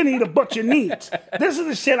that Benny the Butcher needs? This is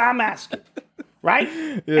the shit I'm asking, right?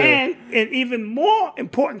 Yeah. And an even more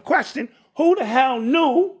important question, who the hell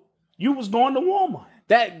knew you was going to Walmart?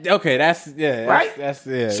 Right?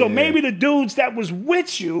 That's So maybe the dudes that was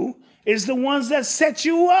with you is the ones that set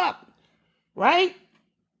you up, right?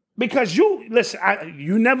 Because you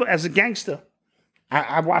never, as a gangster,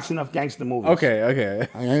 I watched enough gangster movies. Okay.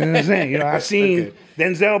 I understand. I seen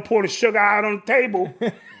Denzel pour the sugar out on the table,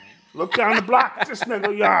 look down the block, this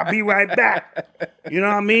nigga, I'll be right back. You know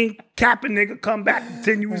what I mean? Cap a nigga, come back,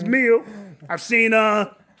 continue his meal. I've seen my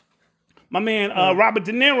man Robert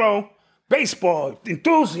De Niro, baseball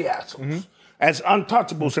enthusiasms, as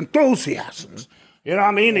Untouchables enthusiasms. You know what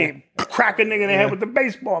I mean? They crack a nigga in the head with the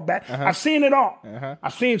baseball bat. I've seen it all.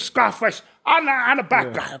 I've seen Scarface. I'm the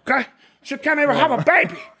bad guy, okay? She can't even have a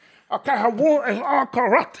baby. Okay, her womb is all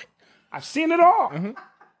corrupted. I've seen it all.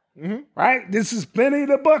 Right? This is Benny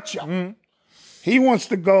the Butcher. He wants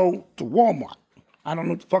to go to Walmart. I don't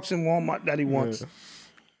know what the fuck's in Walmart that he wants.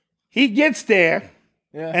 He gets there,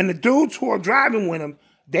 and the dudes who are driving with him,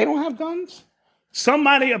 they don't have guns.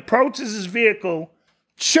 Somebody approaches his vehicle,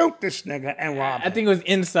 shoot this nigga, and rob him. I think it was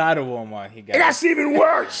inside of Walmart. He got That's even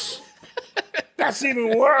worse. That's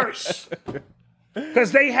even worse.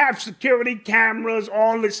 Because they have security cameras,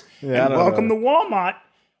 all this. And welcome to Walmart,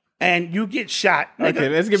 and you get shot. Okay,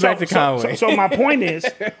 let's get back to Conway. So my point is,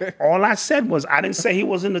 all I said was, I didn't say he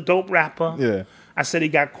wasn't a dope rapper. Yeah. I said he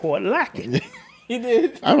got caught lacking. He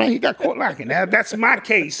did. All right, he got caught lacking. Now, that's my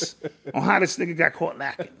case on how this nigga got caught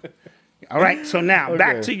lacking. All right, so now,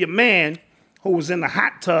 back to your man who was in the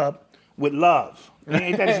hot tub with Love.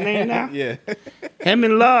 Ain't that his name now? Yeah. Him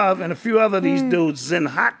and Love and a few other of these dudes is in the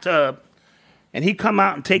hot tub. And he come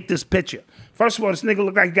out and take this picture. First of all, this nigga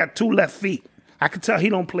look like he got two left feet. I could tell he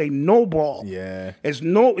don't play no ball. Yeah.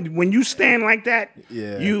 When you stand like that,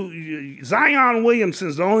 you Zion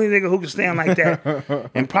Williamson's the only nigga who can stand like that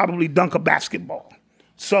and probably dunk a basketball.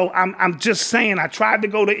 So I'm just saying, I tried to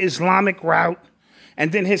go the Islamic route,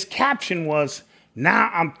 and then his caption was, "Now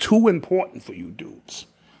I'm too important for you dudes."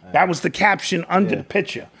 That was the caption under the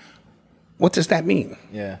picture. What does that mean?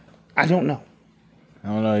 Yeah. I don't know. I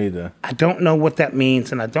don't know either. I don't know what that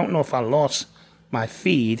means, and I don't know if I lost my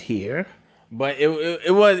feed here. But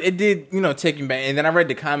it did, take him back. And then I read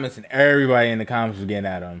the comments, and everybody in the comments was getting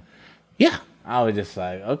at him. Yeah. I was just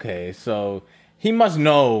like, okay, so he must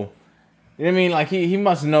know. You know what I mean? Like he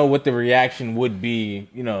must know what the reaction would be,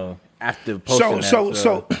 after posting that.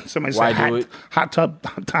 So somebody said hot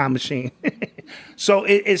tub time machine. So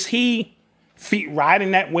is he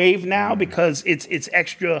riding that wave now because it's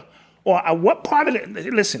extra? Or what part of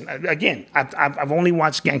it? Listen, again, I've only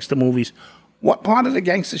watched gangster movies. What part of the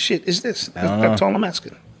gangster shit is this? That's all I'm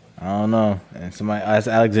asking. I don't know. And that's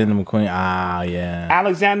Alexander McQueen. Ah, yeah.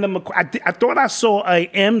 Alexander McQueen. I thought I saw a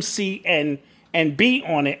MC and B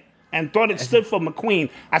on it, and thought it stood for McQueen.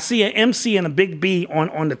 I see an MC and a big B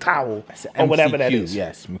on the towel or whatever that is.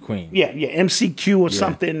 Yes, McQueen. Yeah, MCQ or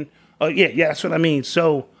something. Yeah, that's what I mean.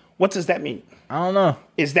 So what does that mean? I don't know.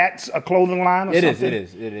 Is that a clothing line or something? It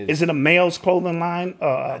is. Is it a male's clothing line?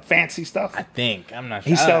 Fancy stuff? I think. I'm not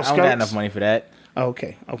sure. He sells skirts? I don't got enough money for that.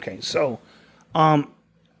 Okay. So,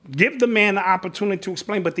 give the man the opportunity to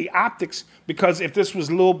explain, but the optics, because if this was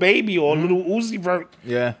Lil Baby or Lil Uzi Vert,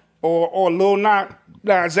 yeah, or Lil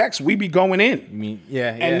Nas X, we be going in. I mean,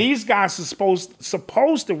 yeah. And these guys are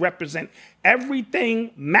supposed to represent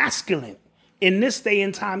everything masculine in this day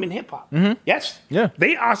and time in hip hop. Yes? Yeah.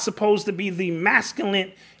 They are supposed to be the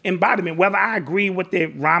masculine embodiment. Whether I agree with their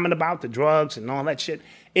rhyming about the drugs and all that shit,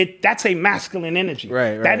 that's a masculine energy.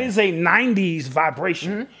 Right. That is a 90s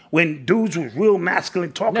vibration when dudes was real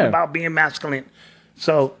masculine talking about being masculine.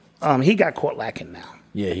 So he got caught lacking now.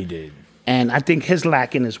 Yeah, he did. And I think his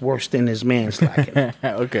lacking is worse than his man's lacking.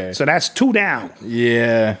 Okay. So that's 2 down.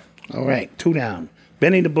 Yeah. All right, 2 down.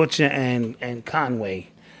 Benny the Butcher and Conway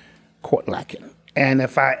caught lacking. And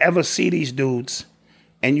if I ever see these dudes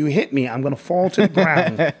and you hit me, I'm going to fall to the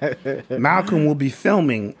ground. Malcolm will be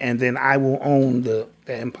filming, and then I will own the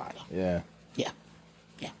empire. Yeah. Yeah.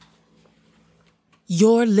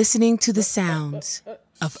 You're listening to the sounds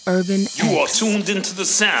of Urban X. You are tuned into the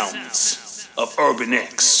sounds of Urban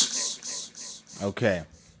X. Okay.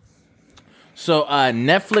 So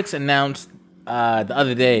Netflix announced the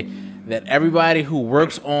other day that everybody who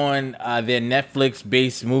works on their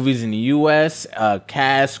Netflix-based movies in the U.S.,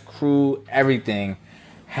 cast, crew, everything,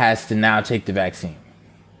 has to now take the vaccine.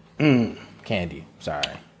 Candy. Sorry.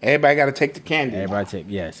 Everybody got to take the candy. Everybody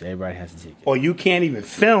has to take it. Or you can't even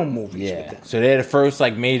film movies with them. So they're the first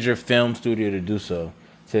major film studio to do so,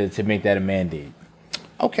 to make that a mandate.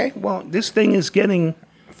 Okay, well, this thing is getting...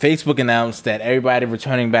 Facebook announced that everybody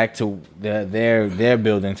returning back to their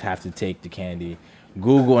buildings have to take the candy.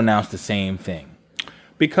 Google announced the same thing.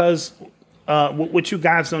 Because what you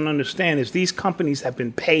guys don't understand is these companies have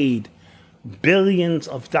been paid billions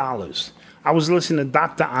of dollars. I was listening to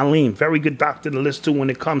Dr. Aleem, very good doctor to listen to when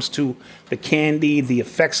it comes to the candy, the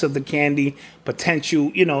effects of the candy,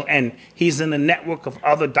 potential, and he's in a network of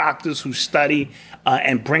other doctors who study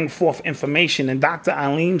and bring forth information. And Dr.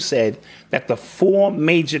 Aleem said that the 4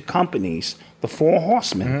 major companies, the 4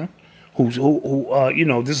 horsemen, who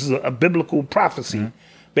this is a biblical prophecy,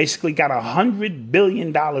 basically got $100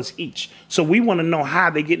 billion each. So we want to know how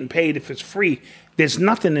they're getting paid if it's free. There's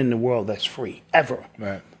nothing in the world that's free, ever.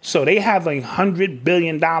 Right. So they have $100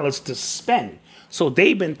 billion to spend. So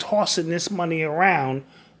they've been tossing this money around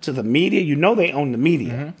to the media. They own the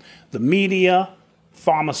media. The media,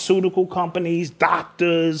 pharmaceutical companies,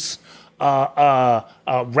 doctors,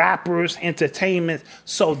 rappers, entertainment.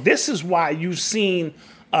 So this is why you've seen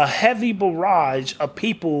a heavy barrage of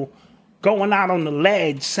people going out on the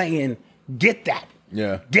ledge saying, get that.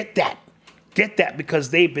 Yeah. Get that. Get that, because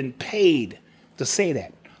they've been paid to say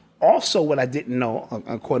that. Also, what I didn't know,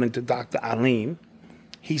 according to Dr. Aleem,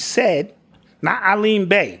 he said, not Aleem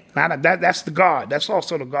Bey, that's the guard. That's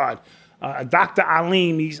also the guard. Dr.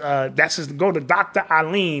 Aleem, go to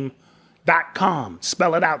draleem.com.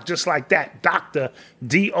 Spell it out just like that. Dr.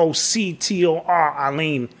 D-O-C-T-O-R,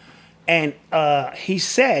 Aleem. And he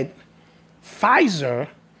said, Pfizer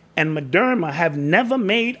and Moderna have never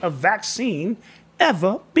made a vaccine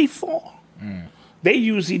ever before. They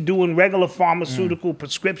usually doing regular pharmaceutical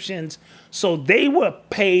prescriptions. So they were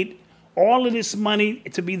paid all of this money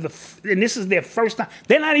to be and this is their first time.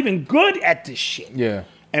 They're not even good at this shit. Yeah.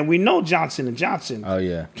 And we know Johnson & Johnson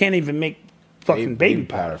can't even make fucking baby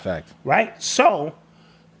powder. Fact. Right? So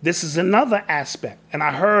this is another aspect. And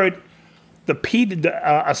I heard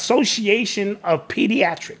the Association of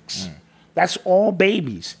Pediatrics, that's all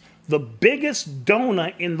babies. The biggest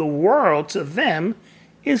donor in the world to them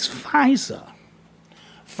is Pfizer.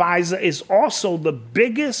 Pfizer is also the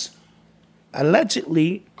biggest,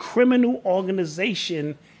 allegedly, criminal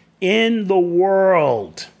organization in the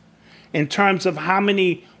world in terms of how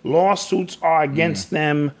many lawsuits are against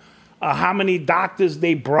them, how many doctors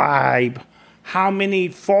they bribe, how many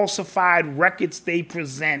falsified records they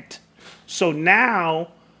present. So now,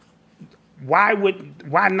 why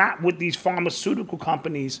not would these pharmaceutical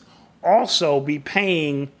companies also be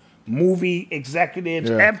paying movie executives?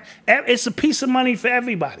 Yeah. It's a piece of money for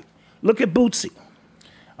everybody. Look at Bootsy.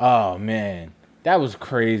 Oh, man. That was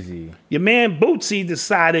crazy. Your man Bootsy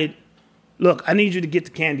decided, look, I need you to get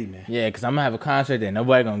the candy, man. Yeah, because I'm going to have a concert that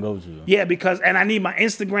nobody going to go to. Yeah, and I need my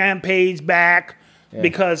Instagram page back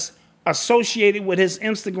because associated with his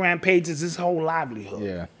Instagram page is his whole livelihood.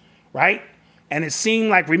 Yeah. Right? And it seemed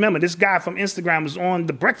like, remember, this guy from Instagram was on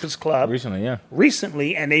The Breakfast Club.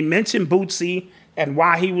 Recently, and they mentioned Bootsy and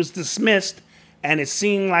why he was dismissed. And it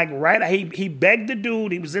seemed like, he begged the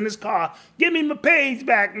dude, he was in his car, give me my page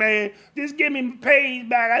back, man. Just give me my page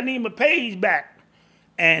back. I need my page back.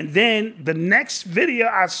 And then the next video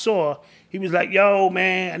I saw, he was like, yo,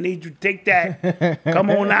 man, I need you to take that. Come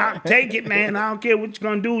on out, take it, man. I don't care what you're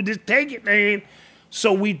going to do. Just take it, man.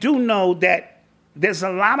 So we do know that there's a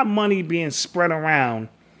lot of money being spread around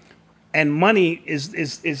And money is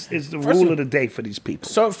the rule of the day for these people.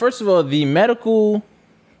 So first of all, the medical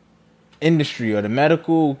industry or the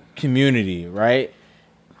medical community, right?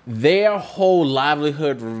 Their whole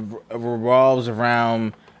livelihood revolves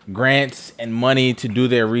around grants and money to do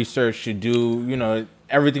their research, to do, you know,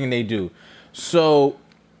 everything they do. So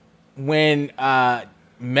when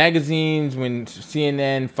magazines, when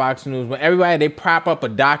CNN, Fox News, when everybody, they prop up a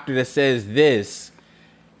doctor that says this,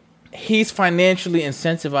 he's financially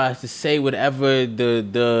incentivized to say whatever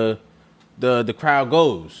the crowd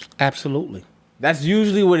goes. Absolutely. That's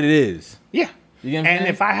usually what it is. Yeah. You know what I'm saying?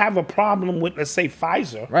 If I have a problem with, let's say,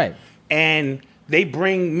 Pfizer, right, and they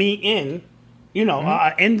bring me in, you know,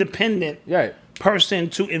 an independent person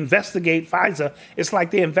to investigate Pfizer, it's like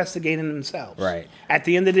they're investigating themselves. Right. At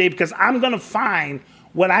the end of the day, because I'm going to find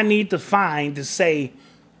what I need to find to say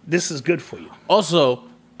this is good for you. Also,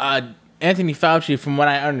 Anthony Fauci, from what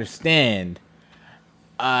I understand,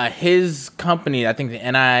 his company, I think the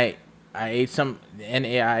NIH,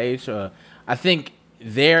 I think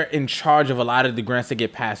they're in charge of a lot of the grants that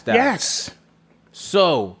get passed out. Yes.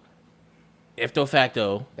 So, if de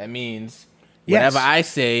facto, that means whatever I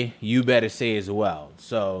say, you better say as well.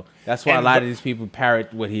 So that's why a lot of these people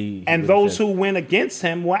parrot what he. And those who went against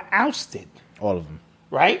him were ousted. All of them.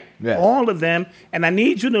 Right? Yeah. All of them. And I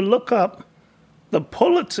need you to look up the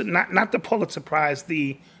Pulitzer, not the Pulitzer Prize,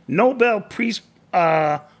 the Nobel Peace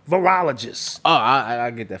virologist. Oh,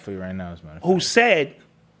 I'll get that for you right now, as a matter of fact. Who said,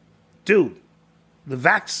 dude,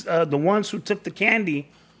 the ones who took the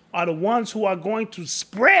candy are the ones who are going to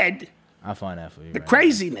spread I'll find that for you. The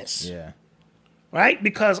craziness. Now. Yeah. Right?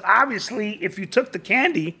 Because obviously, if you took the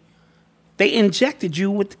candy, they injected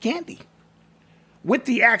you with the candy, with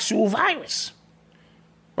the actual virus.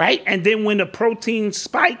 Right? And then when the protein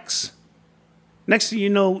spikes, next thing you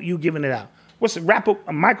know, you giving it out. What's it? Michael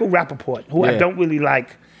Rappaport, who I don't really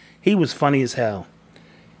like, he was funny as hell.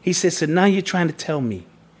 He said, so now you're trying to tell me.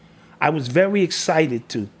 I was very excited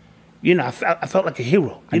to, you know, I felt like a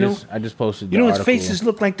hero. I just posted the You know, his article. faces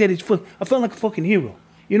look like that. I felt like a fucking hero.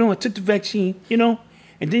 You know, I took the vaccine, you know,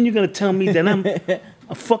 and then you're going to tell me that I'm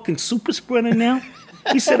a fucking super spreader now?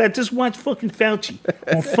 He said, I just watched fucking Fauci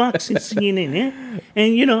on Fox and CNN, yeah?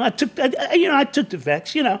 And, you know, I took the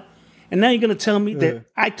vax, you know. And now you're going to tell me that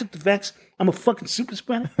I took the vax, I'm a fucking super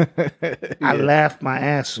spreader? I laughed my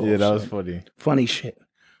ass off. Yeah, that was funny. Funny shit.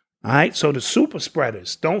 All right, so the super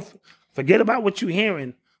spreaders, don't forget about what you're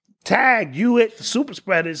hearing. Tag, you at the super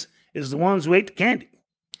spreaders is the ones who ate the candy.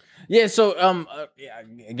 Yeah, so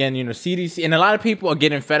again, you know, CDC, and a lot of people are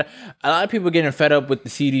getting fed up. A lot of people are getting fed up with the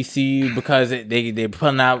CDC because they're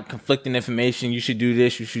putting out conflicting information. You should do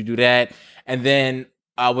this, you should do that, and then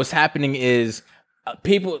what's happening is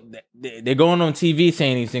people they're going on TV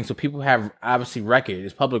saying these things, so people have obviously record.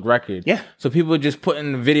 It's public record. Yeah. So people are just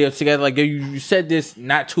putting the videos together. Like you said this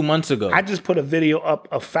not 2 months ago. I just put a video up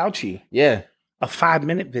of Fauci. Yeah. A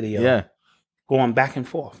 5-minute video. Yeah. Going back and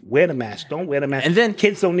forth. Wear the mask. Don't wear the mask. And then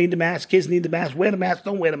kids don't need the mask. Kids need the mask. Wear the mask.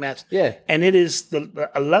 Don't wear the mask. Yeah. And it is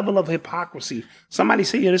a level of hypocrisy. Somebody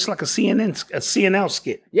said, yeah, it's like a CNL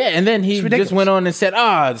skit. Yeah. And then he just went on and said,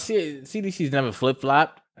 CDC's never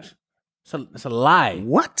flip-flopped. It's a lie.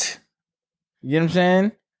 What? You know what I'm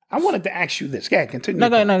saying? I wanted to ask you this. Go ahead, continue. No,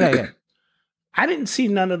 go ahead. I didn't see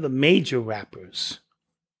none of the major rappers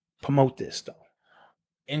promote this, though.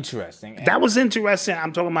 Interesting. That was interesting.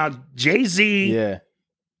 I'm talking about Jay-Z. Yeah.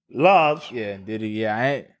 Love. Yeah, Diddy.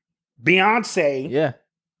 Yeah. Beyonce.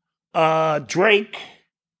 Yeah. Drake.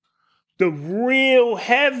 The real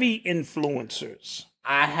heavy influencers.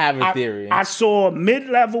 I have a theory. I saw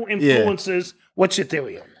mid-level influencers. Yeah. What's your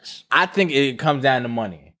theory on this? I think it comes down to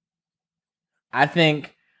money. I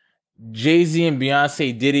think Jay-Z and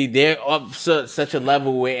Beyonce, Diddy, they're up such a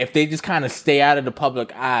level where if they just kind of stay out of the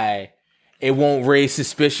public eye, it won't raise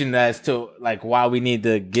suspicion as to like why we need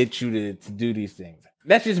to get you to do these things.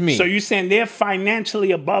 That's just me. So you're saying they're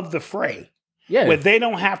financially above the fray. Yeah. Where they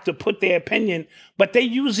don't have to put their opinion, but they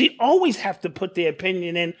usually always have to put their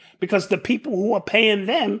opinion in because the people who are paying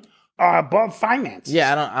them are above finance.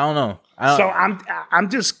 Yeah, I don't know. So I'm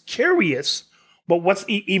just curious, but what's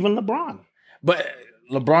even LeBron? But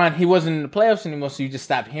LeBron, he wasn't in the playoffs anymore, so you just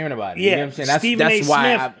stopped hearing about it. Yeah, you know what I'm saying? Stephen A.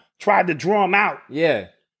 Smith tried to draw him out. Yeah.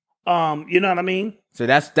 You know what I mean? So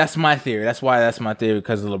that's my theory. That's my theory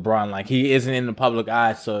because of LeBron. Like he isn't in the public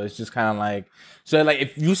eye, so it's just kind of like like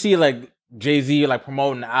if you see like Jay-Z like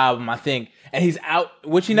promoting the album, I think, and he's out,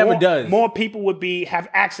 which he never does. More people would have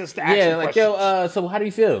access to yeah, like questions. Yo, so how do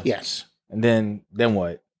you feel? Yes. And then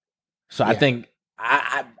what? So I think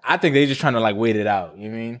I think they're just trying to like wait it out. You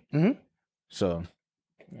know what I mean? Mm-hmm. So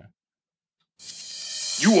yeah.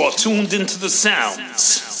 You are tuned into the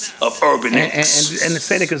sounds of Urban X. And to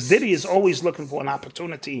say that because Diddy is always looking for an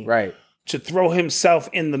opportunity Right. to throw himself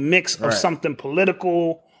in the mix of Right. something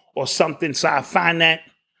political or something. So I find that,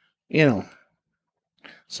 you know,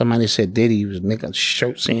 somebody said Diddy was making a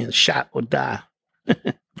shirt saying "shot or die."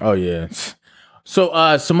 Oh yeah.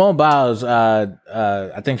 So Simone Biles,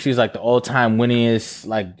 I think she's like the all-time winningest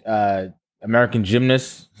like American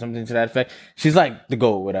gymnast, something to that effect. She's like the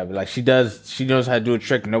GOAT, whatever. Like she knows how to do a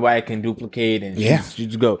trick nobody can duplicate, and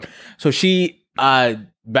she's the GOAT. So she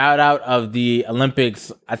bowed out of the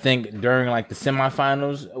Olympics, I think during like the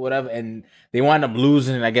semifinals or whatever, and they wound up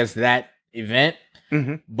losing, I guess, that event.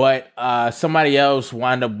 Mm-hmm. But somebody else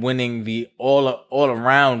wound up winning the all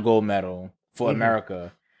around gold medal for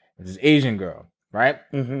America. This Asian girl, right?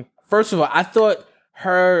 Mm-hmm. First of all, I thought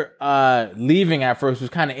her leaving at first was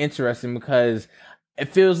kind of interesting because it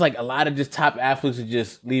feels like a lot of just top athletes are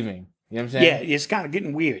just leaving. You know what I'm saying? Yeah, it's kind of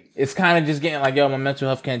getting weird. It's kind of just getting like, yo, my mental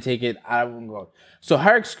health can't take it. I won't go. So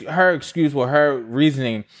her excuse, well, her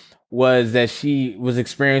reasoning was that she was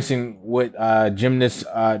experiencing what gymnasts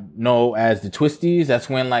know as the twisties. That's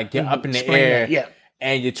when like you're up in the air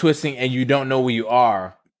and you're twisting and you don't know where you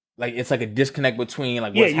are. Like it's like a disconnect between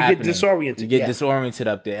like what's happening. Get disoriented. You get disoriented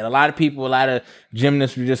up there. And a lot of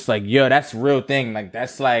gymnasts were just like, yo, that's a real thing. Like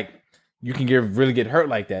that's like you can really get hurt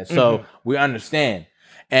like that. So we understand.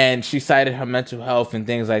 And she cited her mental health and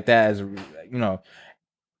things like that as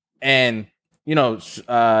and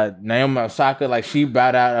Naomi Osaka, like she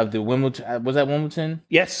bowed out of the Wimbledon. Was that Wimbledon?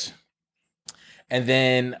 Yes. And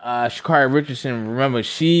then Sha'Carri Richardson, remember,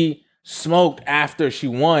 she smoked after she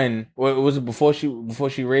won. Or was it before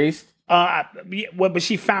she raced? But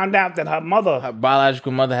she found out that her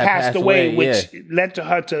biological mother had passed away, which led to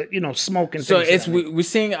her to smoke and so things. So we're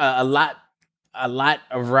seeing a lot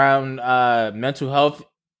around mental health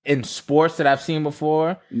in sports that I've seen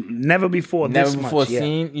before. Never before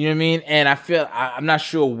seen. You know what I mean? And I feel I'm not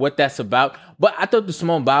sure what that's about. But I thought the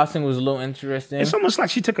Simone Biles thing was a little interesting. It's almost like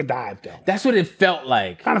she took a dive, though. That's what it felt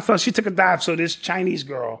like. Kind of felt she took a dive so this Chinese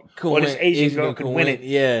girl or this Asian girl could win it.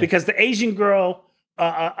 Yeah. Because the Asian girl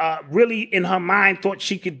really, in her mind, thought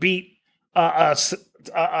she could beat Biles,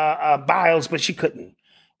 but she couldn't.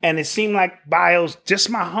 And it seemed like Biles, just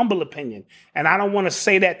my humble opinion, and I don't want to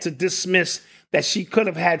say that to dismiss that she could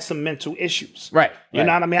have had some mental issues. Right. You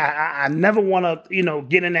know what I mean? I never want to,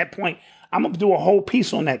 get in that point. I'm going to do a whole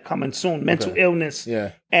piece on that coming soon. Mental illness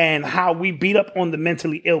and how we beat up on the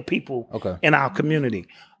mentally ill people in our community.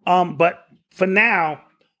 But for now,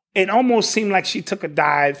 it almost seemed like she took a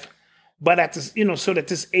dive, but at this, so that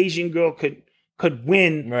this Asian girl could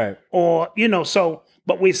win. Right. Or,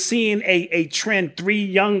 but we're seeing a trend, 3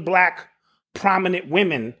 young Black prominent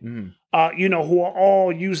women, who are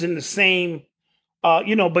all using the same,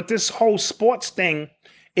 but this whole sports thing,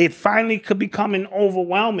 it finally could become an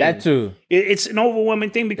overwhelming. That too. It's an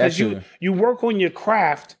overwhelming thing because you work on your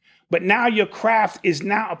craft, but now your craft is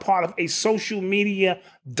now a part of a social media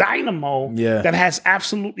dynamo that has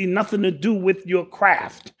absolutely nothing to do with your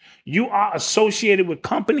craft. You are associated with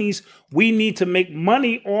companies. We need to make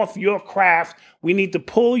money off your craft. We need to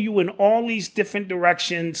pull you in all these different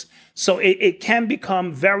directions. So it can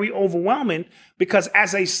become very overwhelming because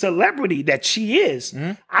as a celebrity that she is,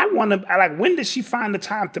 I want to, when does she find the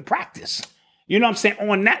time to practice? You know what I'm saying?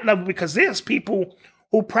 On that level, because there's people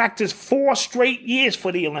who practice 4 straight years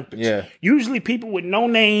for the Olympics. Yeah. Usually people with no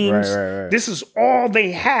names. Right. This is all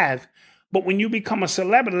they have. But when you become a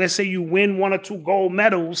celebrity, let's say you win 1 or 2 gold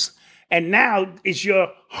medals, and now is your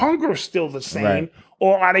hunger still the same? Right.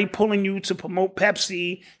 Or are they pulling you to promote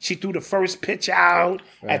Pepsi? She threw the first pitch out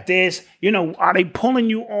at this. Are they pulling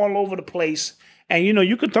you all over the place? And,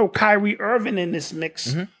 you could throw Kyrie Irving in this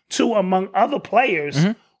mix, too, among other players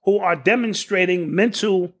who are demonstrating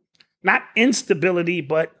mental, not instability,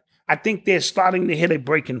 but I think they're starting to hit a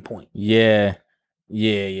breaking point. Yeah.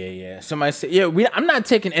 Somebody said, I'm not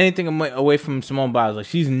taking anything away from Simone Biles. Like,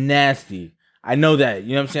 she's nasty. I know that. You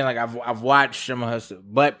know what I'm saying? Like, I've watched some of her stuff,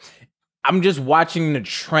 but I'm just watching the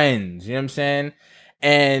trends. You know what I'm saying?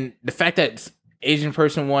 And the fact that Asian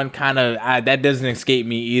person won that doesn't escape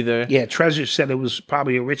me either. Yeah, Treasure said it was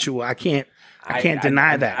probably a ritual. I can't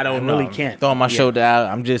deny that. I don't really can't. Throwing my shoulder out.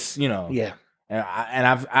 I'm just, Yeah.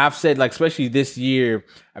 And I've said, like, especially this year,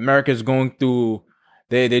 America's going through.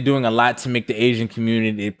 They're doing a lot to make the Asian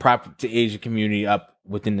community, Asian community up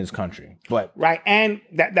within this country. But right, and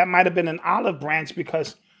that might have been an olive branch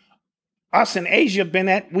because us in Asia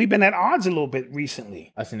we've been at odds a little bit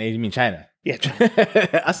recently. Us in Asia, you mean China? Yeah,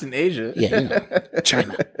 China. Us in Asia. Yeah,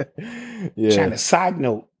 China. Yeah. China. Side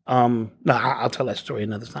note, no, I'll tell that story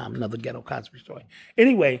another time, another Ghetto Cosby story.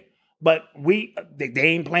 Anyway, but they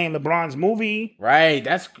ain't playing LeBron's movie. Right.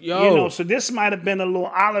 That's so this might have been a little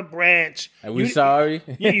olive branch. Are we sorry?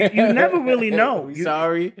 You never really know.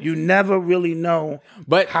 Sorry. You never really know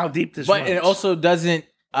how deep this runs. But it also doesn't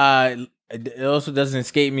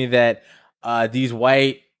escape me that these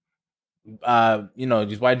white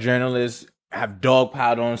journalists have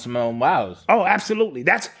dogpiled on Simone Biles. Oh, absolutely.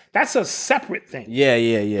 That's a separate thing.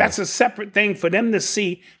 Yeah. That's a separate thing for them to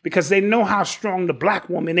see because they know how strong the black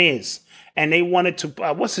woman is. And they wanted to,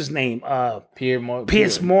 what's his name? Pierce Morgan.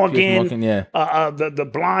 Pierce Morgan, yeah. The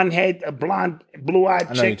blonde,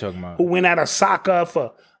 blue-eyed chick who went at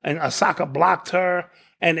Osaka and Osaka blocked her.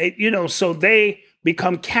 And, so they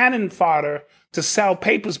become cannon fodder to sell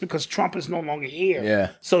papers because Trump is no longer here.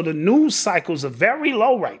 Yeah. So the news cycles are very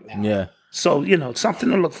low right now. Yeah. So, something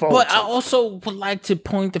to look forward to. But I also would like to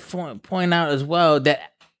point out as well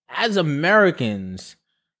that as Americans,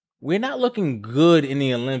 we're not looking good in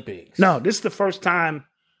the Olympics. No, this is the first time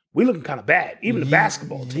we're looking kind of bad. Even the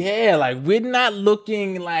basketball team. Yeah, like we're not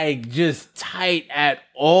looking like just tight at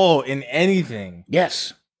all in anything.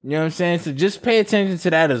 Yes. You know what I'm saying? So just pay attention to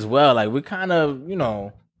that as well. Like we're kind of,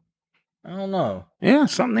 I don't know. Yeah,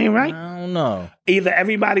 something ain't right. I don't know. Either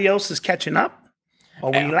everybody else is catching up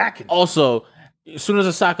or we lacking. Also, as soon as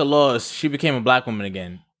Osaka lost, she became a black woman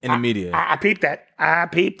again in the media. I peeped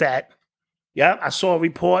that. Yep, I saw a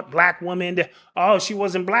report, black woman. Oh, she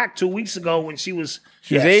wasn't black 2 weeks ago when she was...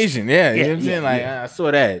 She was Asian, yeah. You know what I'm saying? I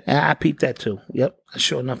saw that. I peeped that too. Yep, I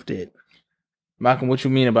sure enough did. Malcolm, what you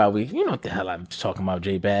mean about you know what the hell I'm talking about,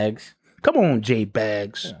 J-Bags? Come on,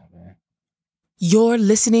 J-Bags. You're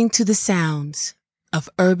listening to the sounds of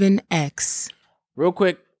Urban X. Real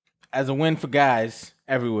quick, as a win for guys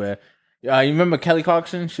everywhere, you remember Kelly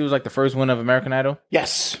Clarkson? She was like the first winner of American Idol.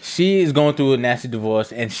 Yes. She is going through a nasty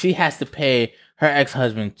divorce, and she has to pay her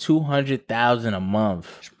ex-husband $200,000 a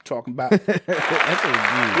month. Talking about even if you're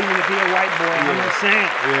a white boy, I'm just saying.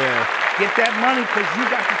 Yeah. Get that money because you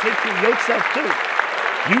got to take care of yourself too.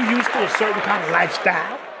 You used to a certain kind of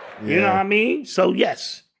lifestyle. Yeah. You know what I mean? So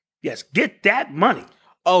yes, get that money.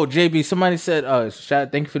 Oh, JB, somebody said,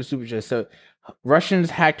 thank you for the super chat. So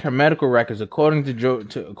Russians hacked her medical records. According to Joe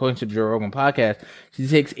Rogan podcast, she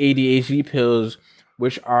takes ADHD pills,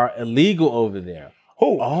 which are illegal over there.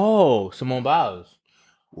 Oh, Simone Biles.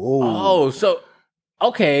 Whoa. Oh, so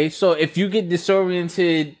if you get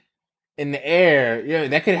disoriented in the air,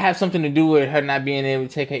 that could have something to do with her not being able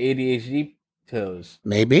to take her ADHD pills.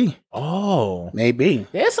 Maybe. Oh, maybe.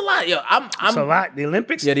 There's a lot. It's a lot. The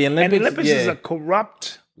Olympics. Yeah, the Olympics is a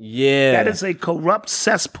corrupt. Yeah, that is a corrupt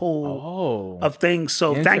cesspool of things.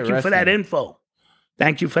 So thank you for that info.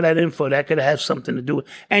 That could have something to do with.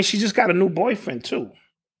 And she just got a new boyfriend too,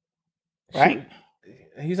 right?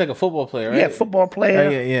 He's like a football player, right? Yeah, football player. Oh,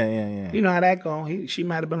 yeah. You know how that go. She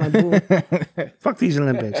might have been like, boo, fuck these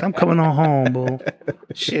Olympics. I'm coming on home, boo.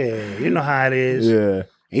 Shit, you know how it is. Yeah.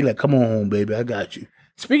 He like, come on home, baby. I got you.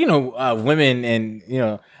 Speaking of women,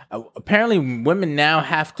 and apparently women now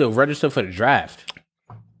have to register for the draft.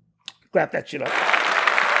 Grab that shit up.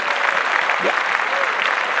 Yeah.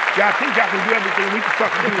 Y'all think y'all can do everything we can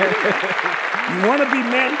fucking do. You want to be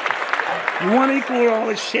men? You want to equal all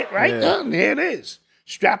this shit, right? Yeah. Here it is.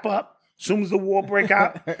 Strap up. As soon as the war break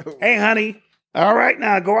out. Hey, honey. All right,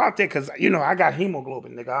 now go out there because, I got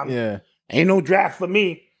hemoglobin, nigga. Ain't no draft for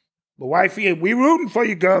me. But wifey, we rooting for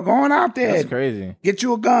you, girl. Going out there. That's crazy. Get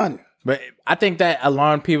you a gun. But I think that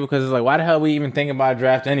alarmed people because it's like, why the hell are we even thinking about a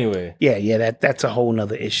draft anyway? Yeah, that's a whole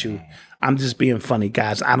nother issue. I'm just being funny,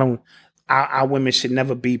 guys. Our women should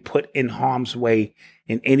never be put in harm's way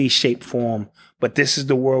in any shape, form. But this is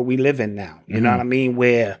the world we live in now. You know what I mean?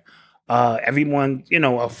 Where everyone,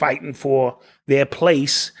 are fighting for their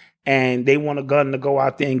place and they want a gun to go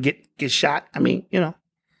out there and get shot. I mean, you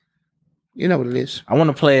know what it is. I want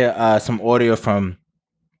to play some audio from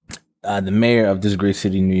the mayor of this great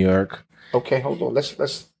city, New York. Okay, hold on. Let's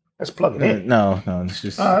plug it in. No, let's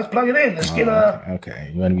just. Let's plug it in. Let's get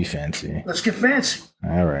Okay, you want to be fancy. Let's get fancy.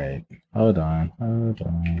 All right, hold on.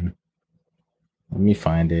 Let me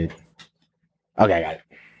find it. Okay, I got it.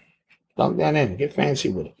 Plug that in. Get fancy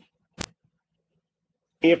with it.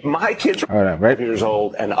 If my kids are 5 years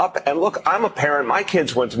old and up, and look, I'm a parent. My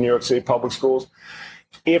kids went to New York City public schools.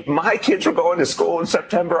 If my kids were going to school in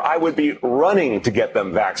September, I would be running to get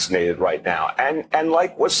them vaccinated right now. And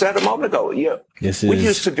like was said a moment ago, we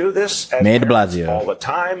used to do this as Mayor de Blasio all the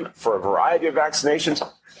time for a variety of vaccinations.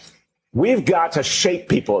 We've got to shake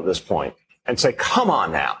people at this point and say, come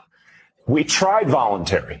on now. We tried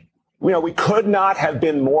voluntary. We could not have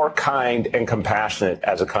been more kind and compassionate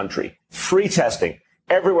as a country. Free testing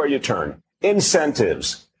everywhere you turn,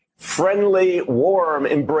 incentives, friendly, warm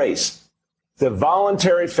embrace. The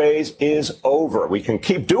voluntary phase is over. We can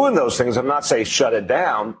keep doing those things. I'm not saying shut it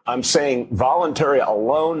down. I'm saying voluntary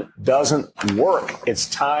alone doesn't work. It's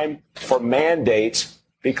time for mandates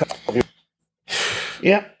because of your...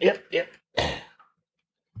 Yep.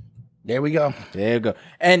 There we go. There you go.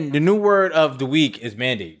 And the new word of the week is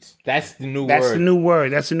mandates. That's the new word. That's the new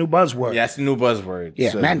word. That's the new buzzword. Yeah, that's the new buzzword.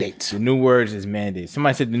 Yeah, mandates. The new word is mandates.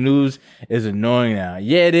 Somebody said the news is annoying now.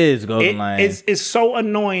 Yeah, it is, Golden Lion. It's so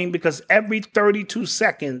annoying because every 32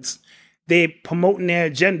 seconds, they're promoting their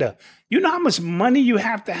agenda. You know how much money you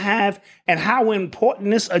have to have and how important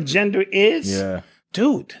this agenda is? Yeah.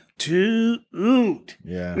 Dude.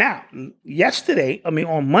 Yeah. Now,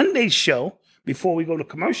 on Monday's show, before we go to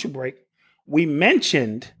commercial break, we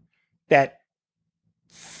mentioned that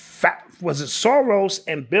Soros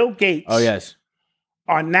and Bill Gates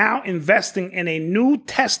are now investing in a new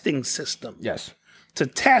testing system. Yes. To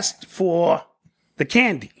test for the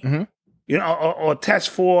candy, or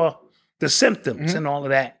test for the symptoms and all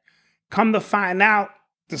of that. Come to find out,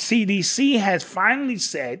 the CDC has finally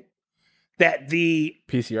said that the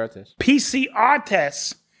PCR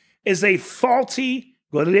test is a faulty,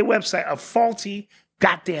 go to their website, a faulty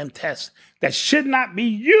goddamn test that should not be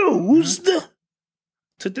used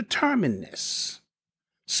to determine this.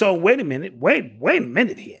 So wait a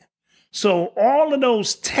minute here. So all of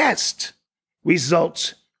those test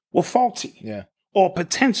results were faulty. Yeah. Or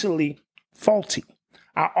potentially faulty.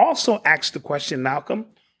 I also asked the question, Malcolm,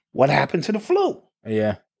 what happened to the flu?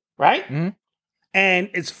 Yeah. Right? Mm-hmm. And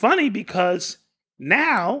it's funny because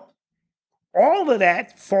now all of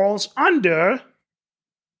that falls under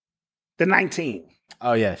the 19.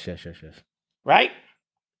 Oh, yes. Right?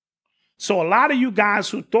 So a lot of you guys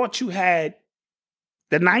who thought you had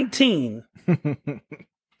the 19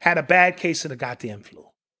 had a bad case of the goddamn flu.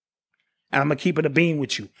 And I'm going to keep it a beam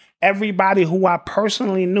with you. Everybody who I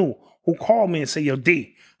personally knew who called me and said, yo,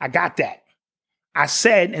 D, I got that. I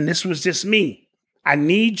said, and this was just me, I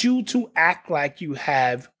need you to act like you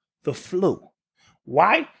have the flu.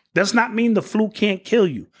 Why? Does not mean the flu can't kill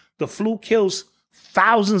you. The flu kills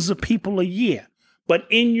thousands of people a year. But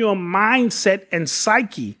in your mindset and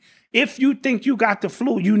psyche, if you think you got the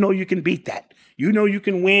flu, you know you can beat that. You know you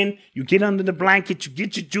can win. You get under the blanket. You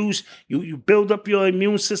get your juice. You build up your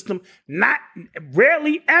immune system.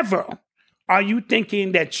 Rarely ever are you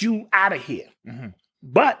thinking that you out of here. Mm-hmm.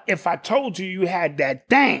 But if I told you had that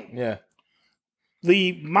thing,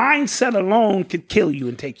 the mindset alone could kill you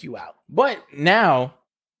and take you out. But now,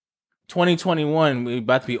 2021, we're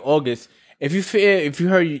about to be August. If you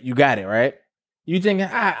heard you got it, right? You think,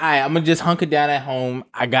 I'm gonna just hunker down at home.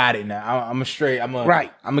 I got it now. I'm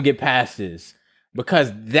gonna get past this.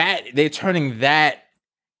 Because they're turning that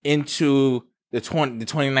into the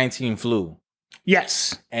 2019 flu.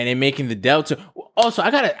 Yes. And they're making the Delta. Also,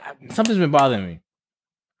 something's been bothering me.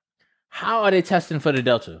 How are they testing for the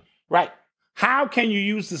Delta? Right. How can you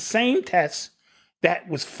use the same test that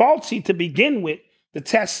was faulty to begin with,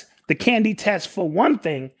 the candy test for one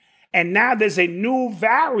thing, and now there's a new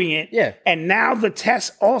variant, and now the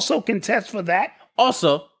test also can test for that?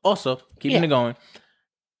 Also, keeping it going,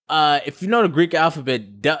 if you know the Greek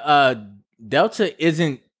alphabet, Delta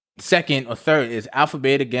isn't second or third. It's Alpha,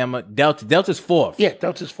 Beta, Gamma, Delta. Delta's fourth. Yeah,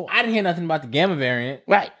 Delta's fourth. I didn't hear nothing about the Gamma variant.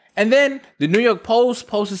 Right. And then the New York Post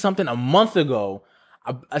posted something a month ago,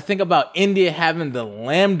 I think, about India having the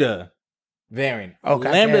Lambda variant.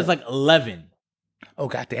 Lambda is like 11. Oh,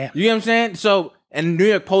 goddamn. You get what I'm saying? So, and New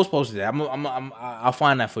York Post posted that. I'll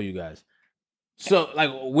find that for you guys. So,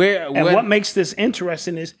 like, what makes this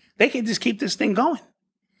interesting is they can just keep this thing going.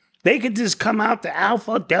 They could just come out to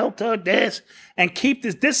Alpha, Delta, this, and keep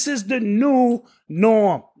this. This is the new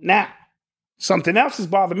norm. Now, something else has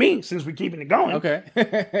bothered me since we're keeping it going.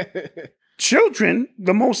 Okay. Children,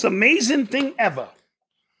 the most amazing thing ever.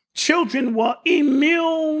 Children were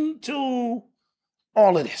immune to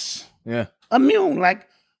all of this. Yeah. Immune. Like,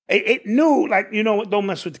 it knew, like, you know what, don't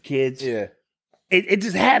mess with the kids. Yeah. It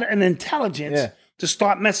just had an intelligence to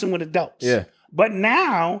start messing with adults. Yeah. But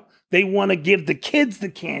now they want to give the kids the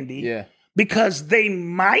candy because the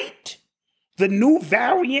new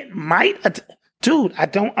variant might. Dude, I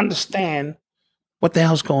don't understand what the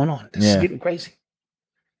hell's going on. This is getting crazy.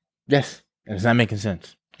 Yes. It's not making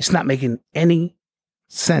sense. It's not making any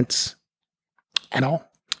sense at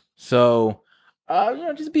all. So,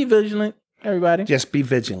 just be vigilant, everybody. Just be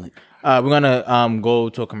vigilant. We're going to go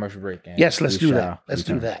to a commercial break. Yes, let's do that. Let's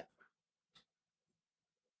do that.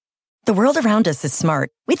 The world around us is smart.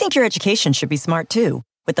 We think your education should be smart too.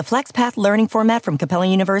 With the FlexPath learning format from Capella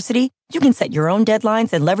University, you can set your own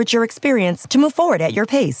deadlines and leverage your experience to move forward at your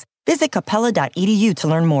pace. Visit capella.edu to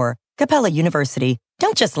learn more. Capella University.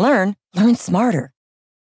 Don't just learn smarter.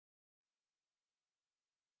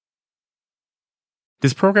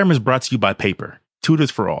 This program is brought to you by Paper, Tutors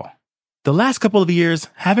for All. The last couple of years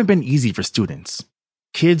haven't been easy for students.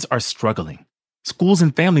 Kids are struggling. Schools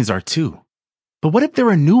and families are too. But what if there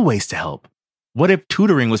are new ways to help? What if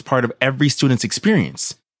tutoring was part of every student's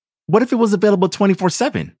experience? What if it was available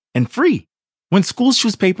 24/7 and free? When schools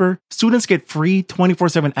choose Paper, students get free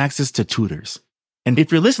 24/7 access to tutors. And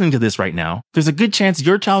if you're listening to this right now, there's a good chance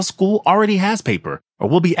your child's school already has Paper, or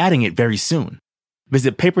will be adding it very soon.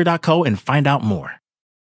 Visit paper.co and find out more.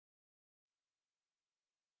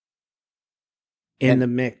 In the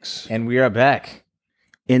mix. And we are back.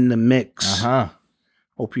 In the mix.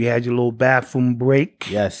 Hope you had your little bathroom break.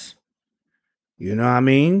 Yes. You know what I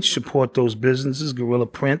mean? Support those businesses. Gorilla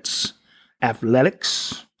Prints,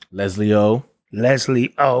 Athletics. Leslie O,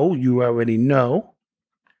 you already know.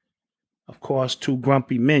 Of course, Two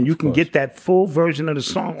Grumpy Men. You can get that full version of the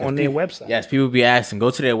song on their website. Yes, people be asking. Go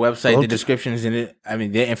to their website. The description is in it. I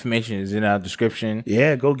mean, their information is in our description.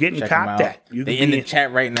 Yeah, go get and cop that. They're in the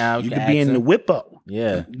chat right now. You can be in the Whippo.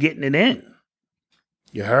 Yeah. Getting it in.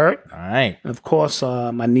 You heard? All right. And of course,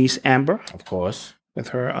 my niece Amber. Of course. With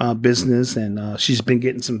her business. And she's been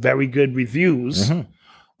getting some very good reviews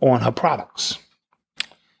on her products.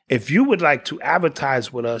 If you would like to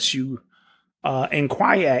advertise with us, you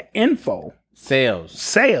inquire at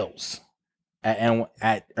sales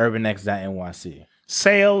at urbanx.nyc.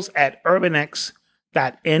 Sales at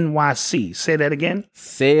urbanx.nyc. Say that again.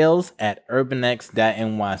 Sales at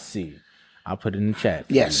urbanx.nyc. I'll put it in the chat.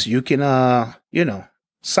 Yes, you can,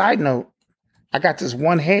 side note, I got this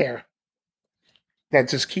one hair that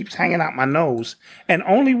just keeps hanging out my nose and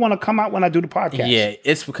only want to come out when I do the podcast. Yeah,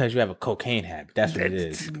 it's because you have a cocaine habit. That's what it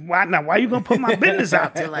is. Why you gonna put my business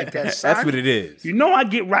out there like that, son? That's what it is. You know I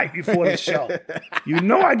get right before the show.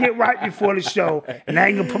 And I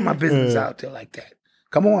ain't gonna put my business out there like that.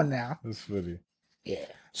 Come on now. That's funny. Yeah.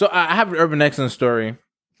 So I have an Urban Excellence story.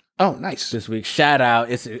 Oh, nice. This week. Shout out.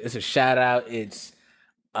 It's a shout out. It's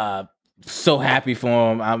so happy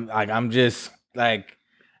for him. I'm just like,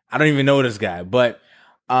 I don't even know this guy, but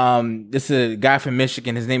this is a guy from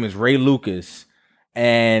Michigan. His name is Ray Lucas,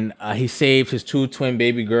 and he saved his 2 twin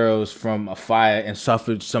baby girls from a fire and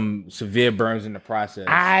suffered some severe burns in the process.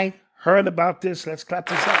 I heard about this. Let's clap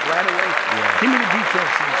this up right away. Yeah. Give me the details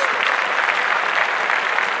of this story.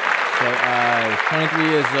 So, 23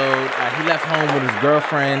 years old. He left home with his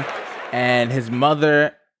girlfriend and his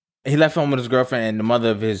mother. He left home with his girlfriend and the mother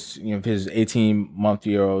of his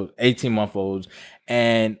 18-month-olds.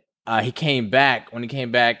 And he came back. When he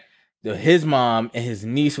came back, his mom and his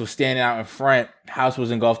niece was standing out in front. House was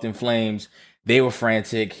engulfed in flames. They were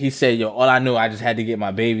frantic. He said, all I knew, I just had to get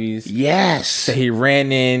my babies. Yes. So he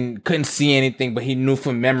ran in, couldn't see anything, but he knew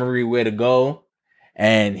from memory where to go.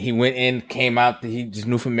 And he went in, came out. He just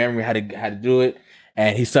knew from memory how to do it.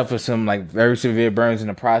 And he suffered some very severe burns in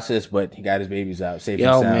the process, but he got his babies out safe and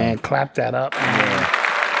sound. Man, clap that up. Man.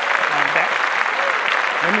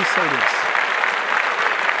 Let me say this.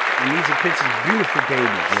 And these are pictures of beautiful babies.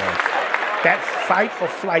 Yes. That fight or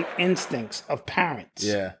flight instincts of parents.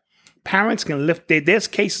 Yeah. Parents can lift, there's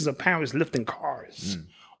cases of parents lifting cars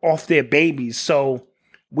off their babies. So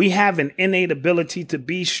we have an innate ability to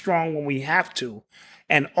be strong when we have to.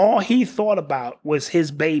 And all he thought about was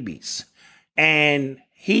his babies. And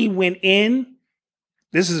he went in,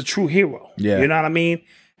 this is a true hero. Yeah. You know what I mean?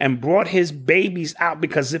 And brought his babies out,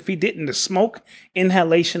 because if he didn't, the smoke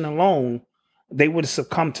inhalation alone, they would have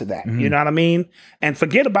succumbed to that. You know what I mean? And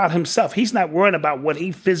forget about himself. He's not worried about what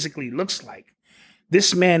he physically looks like.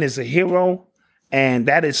 This man is a hero, and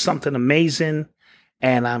that is something amazing.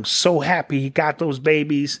 And I'm so happy he got those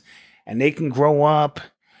babies and they can grow up.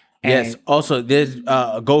 Yes. Also, there's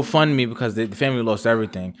a GoFundMe because the family lost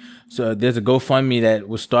everything. So there's a GoFundMe that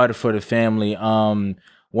was started for the family.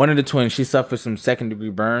 One of the twins, she suffered some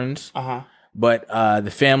 2nd-degree burns. But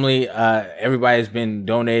the family, everybody's been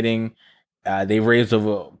donating. They raised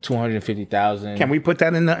over $250,000. Can we put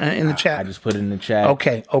that in the chat? I just put it in the chat.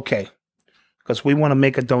 Okay. Because we want to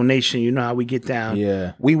make a donation. You know how we get down.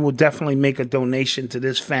 Yeah. We will definitely make a donation to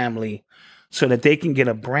this family so that they can get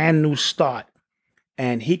a brand new start.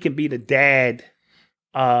 And he can be the dad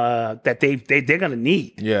that they're going to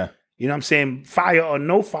need. Yeah. You know what I'm saying? Fire or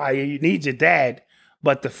no fire, you need your dad.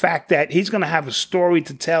 But the fact that he's going to have a story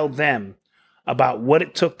to tell them about what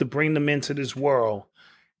it took to bring them into this world.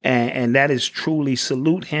 And that is truly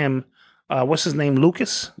salute him. What's his name?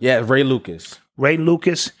 Lucas? Yeah, Ray Lucas. Ray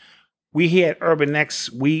Lucas. We here at Urban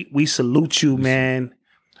X, we salute you, man,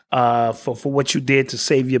 for what you did to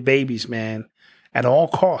save your babies, man. At all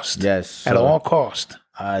cost. Yes. At all cost.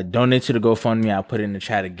 Donate to the GoFundMe. I'll put it in the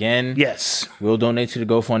chat again. Yes. We'll donate to the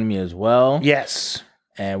GoFundMe as well. Yes.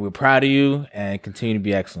 And we're proud of you and continue to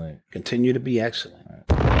be excellent. Continue to be excellent.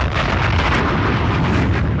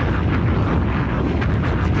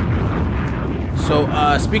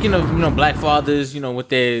 So speaking of black fathers, with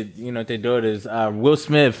their their daughters, Will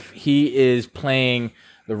Smith, he is playing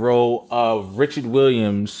the role of Richard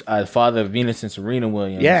Williams, father of Venus and Serena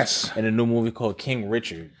Williams. Yes. In a new movie called King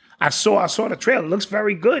Richard. I saw the trailer. It looks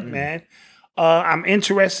very good, man. I'm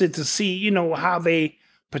interested to see, how they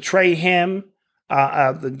portray him,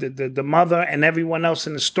 the mother and everyone else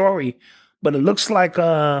in the story. But it looks like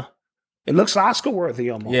it looks Oscar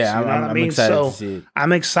worthy almost. Yeah, you know what I mean? Excited so to see it.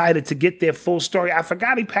 I'm excited to get their full story. I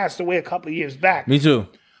forgot he passed away a couple of years back. Me too.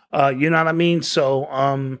 You know what I mean? So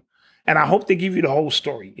and I hope they give you the whole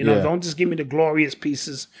story. Don't just give me the glorious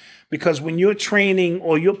pieces, because when you're training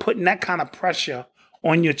or you're putting that kind of pressure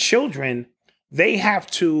on your children, they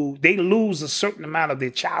lose a certain amount of their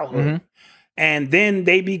childhood. And then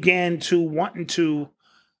they begin to wanting to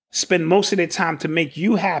spend most of their time to make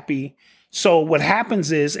you happy. So what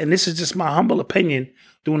happens is, and this is just my humble opinion,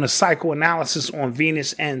 doing a psychoanalysis on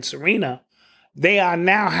Venus and Serena, they are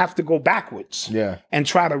now have to go backwards and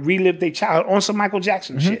try to relive their childhood on some Michael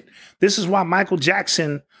Jackson shit. This is why Michael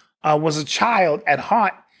Jackson was a child at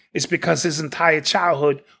heart. It's because his entire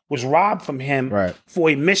childhood was robbed from him for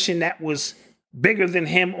a mission that was bigger than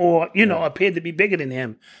him, or appeared to be bigger than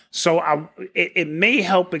him. So it may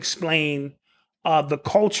help explain the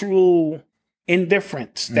cultural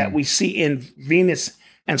indifference that we see in Venus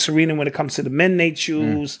and Serena when it comes to the men they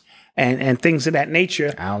choose and things of that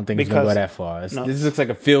nature. I don't think it's gonna go that far. This looks like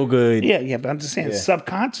a feel good. Yeah, but I'm just saying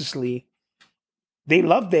subconsciously they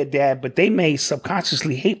love their dad, but they may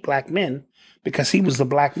subconsciously hate black men because he was a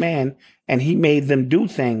black man and he made them do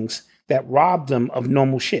things that robbed them of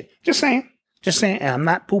normal shit. Just saying. And I'm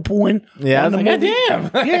not poo-pooing. Yeah, I was like,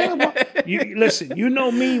 damn. Yeah, well, listen, you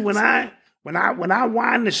know me when I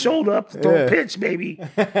wind the shoulder up to throw a pitch, baby.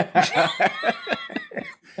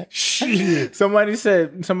 Shit. Somebody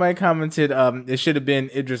commented, it should have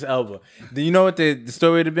been Idris Elba. Do you know what the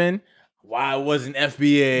story would have been? Why it wasn't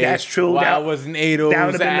FBA? That's true. Why it wasn't Ado? That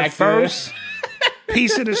would have been the first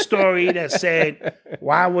piece of the story that said,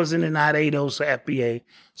 why wasn't it not Ados or FBA?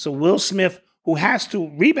 So Will Smith, who has to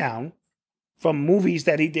rebound from movies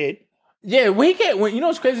that he did. Yeah,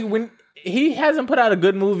 what's crazy? When he hasn't put out a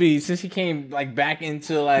good movie since he came back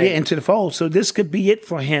into into the fold. So this could be it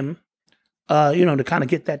for him, to kind of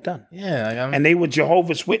get that done. Yeah, and they were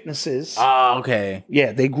Jehovah's Witnesses. Oh, okay.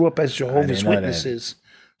 Yeah, they grew up as Jehovah's Witnesses.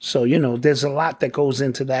 So there's a lot that goes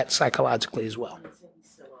into that psychologically as well.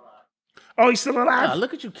 Oh, he's still alive? Oh,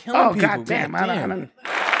 look at you killing people. Oh, goddamn! I done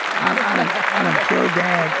killed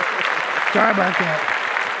Dad. Sorry about that.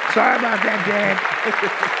 Sorry about that, Dad.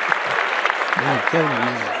 You're killing me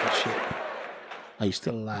now. Shit. Oh, he's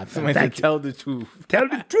still alive. Somebody said, tell the truth. Tell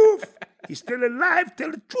the truth. He's still alive.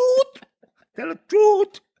 Tell the truth. Tell the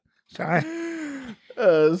truth. Sorry.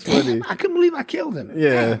 That's funny. I couldn't believe I killed him.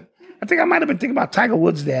 Yeah. I think I might have been thinking about Tiger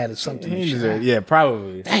Woods' dad or something. Yeah,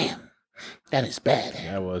 probably. Damn. That is bad.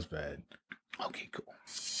 That was bad. Okay, cool.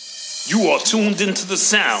 You are tuned into the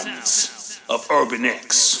sounds of Urban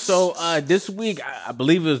X. So this week, I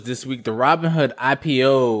believe it was this week, the Robinhood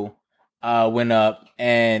IPO went up,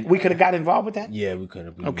 and we could have got involved with that. Yeah, we could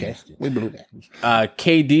have. Okay, we blew that.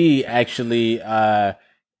 KD actually got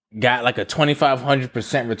like a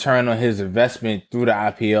 2,500% return on his investment through the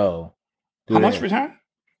IPO. How much return?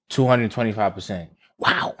 225%.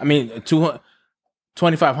 Wow. I mean,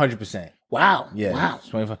 2,500%. Wow. Yeah. Wow.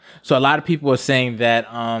 25. So a lot of people are saying that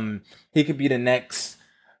he could be the next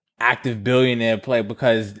active billionaire play,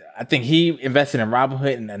 because I think he invested in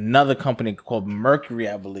Robinhood and another company called Mercury,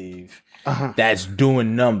 I believe, that's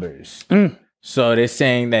doing numbers. So they're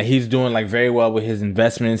saying that he's doing very well with his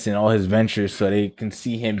investments and all his ventures, so they can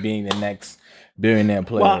see him being the next billionaire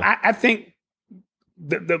player. Well, I think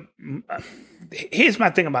here's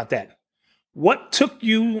my thing about that. What took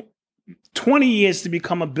you 20 years to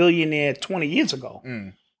become a billionaire 20 years ago?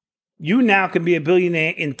 You now can be a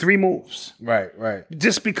billionaire in 3 moves. Right.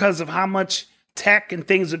 Just because of how much tech and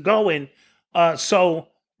things are going. So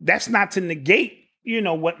that's not to negate,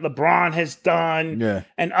 what LeBron has done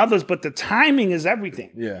and others, but the timing is everything.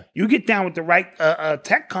 Yeah. You get down with the right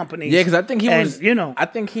tech companies. Yeah, because I think I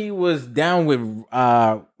think he was down with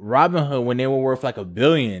Robinhood when they were worth $1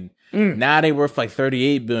 billion. Now they worth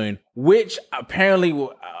 $38 billion, which apparently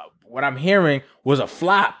what I'm hearing was a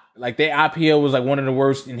flop. Their IPO was one of the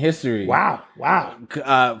worst in history. Wow.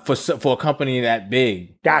 For a company that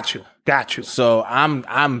big. Got you. Got you. So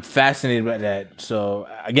I'm fascinated by that. So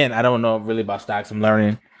again, I don't know really about stocks. I'm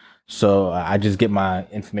learning. So I just get my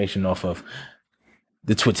information off of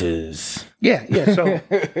the Twitters. Yeah.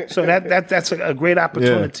 So that's a great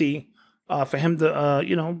opportunity for him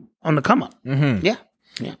to on the come up. Mm-hmm.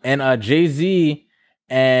 Yeah. And Jay-Z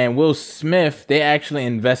and Will Smith, they actually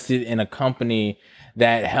invested in a company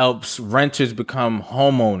that helps renters become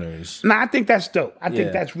homeowners. No, I think that's dope. I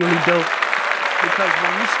think that's really dope because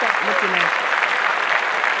when you start looking at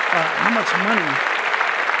how much money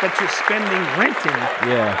that you're spending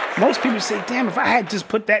renting, most people say, damn, if I had just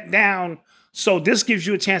put that down. So this gives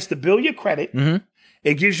you a chance to build your credit. Mm-hmm.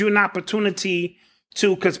 It gives you an opportunity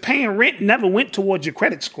to, because paying rent never went towards your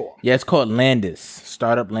credit score. Yeah, it's called Landis,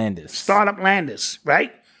 Startup Landis,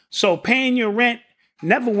 right? So paying your rent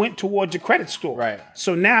never went towards your credit score. Right.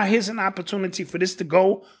 So now here's an opportunity for this to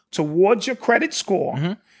go towards your credit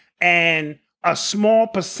score. And a small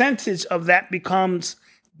percentage of that becomes,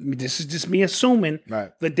 this is just me assuming,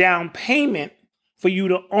 the down payment for you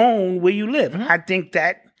to own where you live. I think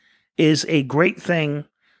that is a great thing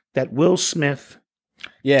that Will Smith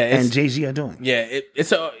and Jay-Z are doing. Yeah,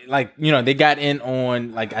 it's they got in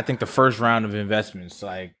on I think the first round of investments.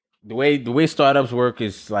 Like the way startups work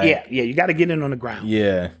is you got to get in on the ground.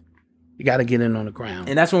 Yeah, you got to get in on the ground.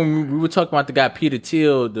 And that's when we were talking about the guy Peter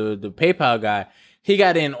Thiel, the PayPal guy. He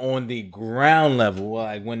got in on the ground level,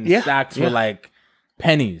 like when the stocks were like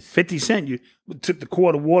pennies, 50 cents. You took the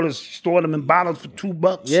quart of water, stored them in bottles for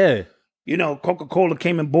 $2. Yeah, Coca-Cola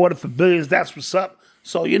came and bought it for billions. That's what's up.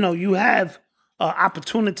 So you have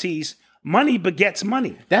opportunities. Money begets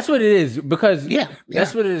money. That's what it is because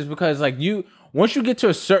that's what it is because once you get to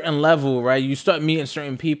a certain level, right, you start meeting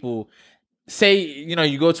certain people. Say,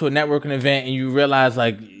 you go to a networking event and you realize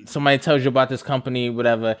somebody tells you about this company,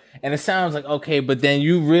 whatever, and it sounds like okay, but then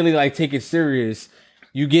you really take it serious.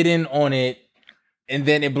 You get in on it and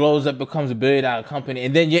then it blows up, becomes $1 billion company.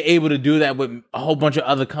 And then you're able to do that with a whole bunch of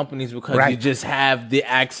other companies because you just have the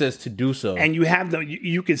access to do so. And you have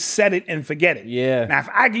you can set it and forget it. Yeah. Now, if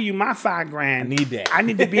I give you my $5,000, I need that. I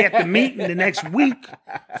need to be at the meeting the next week,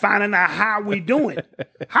 finding out how we doing.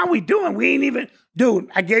 How we doing? We ain't even, dude,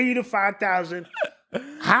 I gave you the 5,000.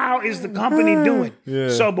 How is the company doing?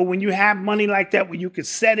 Yeah. So, but when you have money like that, where you can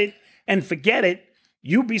set it and forget it,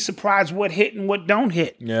 you'd be surprised what hit and what don't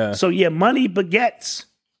hit. Yeah. So money begets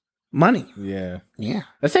money. Yeah. Yeah.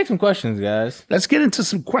 Let's take some questions, guys. Let's get into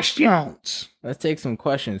some questions. Let's take some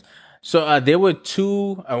questions. So there were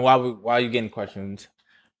two, and while you're getting questions,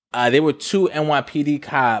 there were two NYPD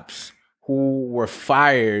cops who were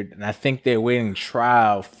fired, and I think they're waiting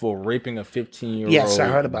trial for raping a 15-year-old Yes, I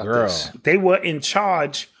heard about this. They were in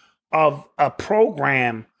charge of a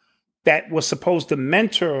program that was supposed to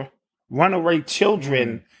mentor runaway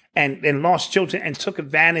children and lost children and took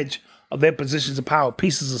advantage of their positions of power,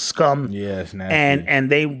 pieces of scum. Yes, nasty.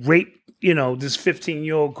 And they raped, this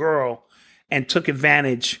 15-year-old girl and took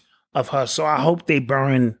advantage of her. So I hope they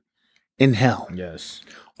burn in hell. Yes.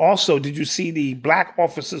 Also, did you see the black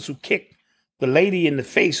officers who kicked the lady in the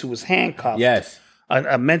face who was handcuffed? Yes.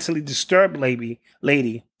 A mentally disturbed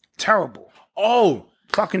lady. Terrible. Oh.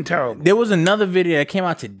 Fucking terrible. There was another video that came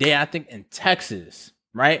out today, I think in Texas,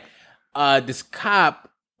 right? This cop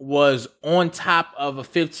was on top of a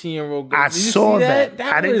 15-year-old girl. I saw that.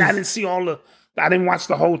 I didn't see I didn't watch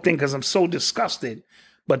the whole thing because I'm so disgusted.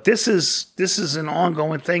 But this is an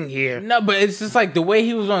ongoing thing here. No, but it's just the way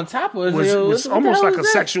he was on top of it was almost like a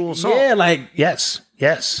sexual assault. Yeah, yes.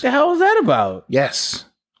 What the hell was that about? Yes.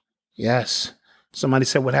 Somebody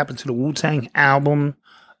said what happened to the Wu-Tang album,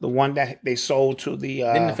 the one that they sold to the.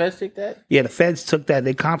 Didn't the feds take that? Yeah, the feds took that.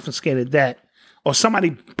 They confiscated that. Or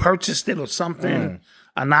somebody purchased it or something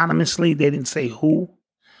anonymously. They didn't say who.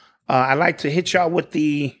 I'd like to hit y'all with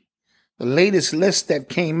the latest list that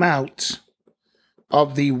came out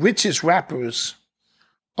of the richest rappers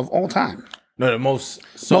of all time. No, the most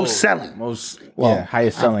selling.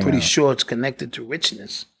 Highest selling. I'm pretty sure it's connected to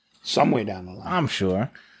richness somewhere down the line. I'm sure.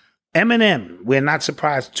 Eminem, we're not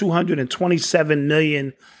surprised, 227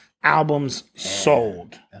 million albums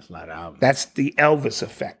sold. That's a lot of albums. That's the Elvis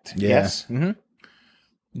effect. Yeah. Yes. Mm-hmm.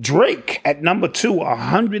 Drake at number 2,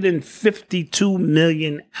 152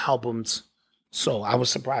 million albums sold. I was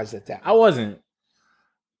surprised at that. I wasn't.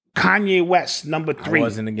 Kanye West, number 3. I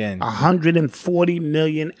wasn't again. 140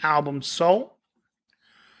 million albums sold.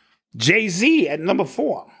 Jay-Z at number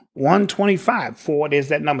 4, 125. 4, there's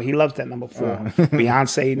that number. He loves that number 4.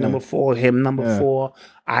 Beyonce, number 4. Him, number 4.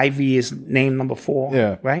 Ivy is named number 4.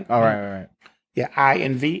 Yeah. Right? All right. Yeah, I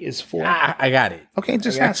and V is 4. I got it. Okay,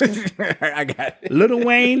 just asking. I got it. Lil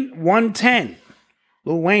Wayne, 110.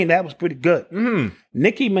 Lil Wayne, that was pretty good. Mm-hmm.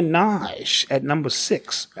 Nicki Minaj at number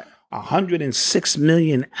 6. 106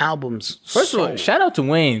 million albums. First of all, shout out to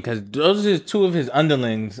Wayne, because those are two of his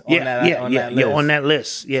underlings on that list. Yeah, on that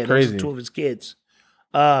list. Yeah, Crazy. those are two of his kids.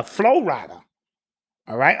 Flow Rider,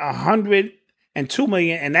 all right, 102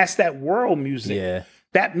 million, and that's that world music. Yeah.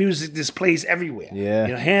 That music displays everywhere. Yeah.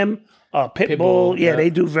 You know, him, Pitbull, yeah, they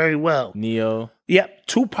do very well. Neo. Yep,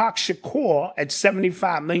 Tupac Shakur at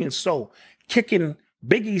 75 million sold, kicking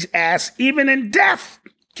Biggie's ass, even in death,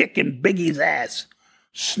 kicking Biggie's ass.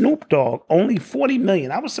 Snoop Dogg, only 40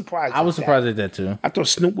 million. I was surprised. I was surprised at that too. I thought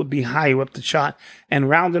Snoop would be higher up the chart. And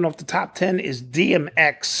rounding off the top 10 is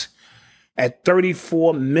DMX at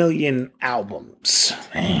 34 million albums.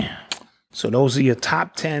 Damn. So those are your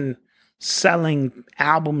top 10 selling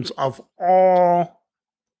albums of all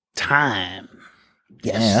time.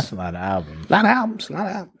 Yes. Man, that's a lot of albums. A lot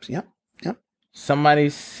of albums. Yep. Somebody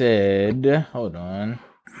said, hold on.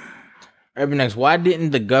 UrbanX, why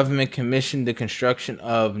didn't the government commission the construction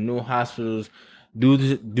of new hospitals due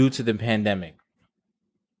to the pandemic?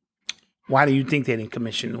 Why do you think they didn't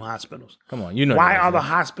commission new hospitals? Come on, you know. Why are the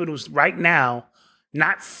hospitals right now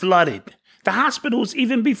not flooded? The hospitals,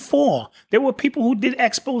 even before, there were people who did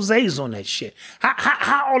exposés on that shit.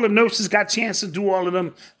 How all the nurses got a chance to do all of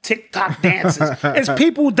them TikTok dances? It's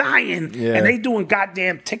people dying, and they doing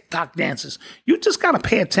goddamn TikTok dances. You just got to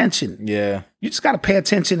pay attention. Yeah. You just got to pay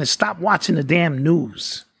attention and stop watching the damn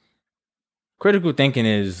news. Critical thinking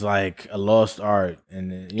is like a lost art.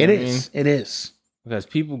 And It is. Because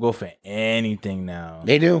people go for anything now.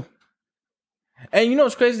 They do. And you know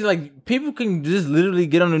what's crazy? Like, people can just literally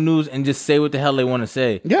get on the news and just say what the hell they want to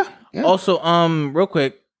say. Yeah. Also, real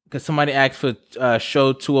quick, because somebody asked for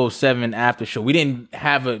show 207 after show. We didn't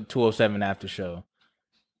have a 207 after show.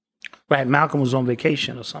 Right, Malcolm was on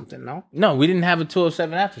vacation or something, no? No, we didn't have a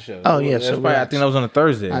 207 after show. Oh, yeah. So I think that was on a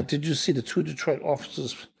Thursday. Did you see the 2 Detroit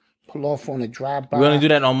officers pull off on a drive-by? We only do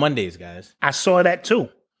that on Mondays, guys. I saw that too.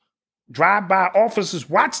 Drive-by officers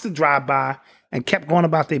watched the drive-by and kept going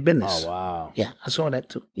about their business. Oh, wow. Yeah, I saw that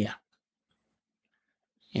too. Yeah.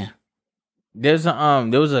 There was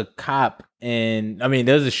a cop there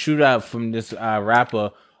was a shootout from this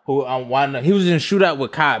rapper who he was in a shootout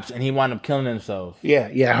with cops and he wound up killing himself. Yeah,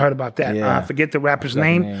 I heard about that. Yeah. I forget the rapper's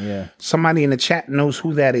name. Yeah. Somebody in the chat knows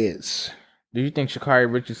who that is. Do you think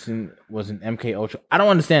Sha'Carri Richardson was an MK Ultra? I don't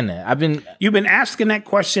understand that. You've been asking that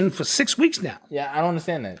question for 6 weeks now. Yeah, I don't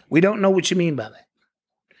understand that. We don't know what you mean by that.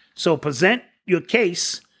 So present your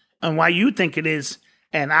case and why you think it is,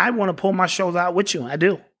 and I want to pull my shoulder out with you. I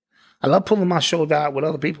do. I love pulling my shoulder out with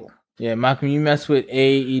other people. Yeah, Malcolm, you mess with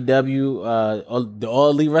AEW, the All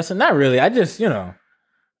Elite Wrestling? Not really. I just,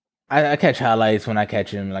 I catch highlights when I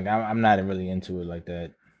catch him. Like, I'm not really into it like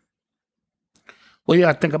that. Well, you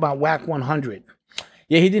got to think about WAC 100.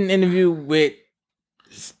 Yeah, he did an interview with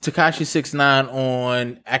Tekashi 6ix9ine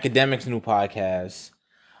on Academic's new podcast.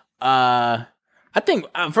 I think,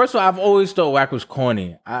 first of all, I've always thought WAC was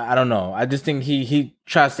corny. I don't know. I just think he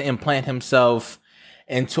tries to implant himself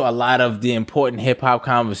into a lot of the important hip-hop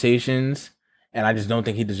conversations, and I just don't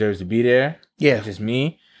think he deserves to be there. Yeah. That's just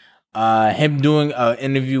me. Him doing an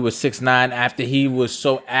interview with 6ix9ine after he was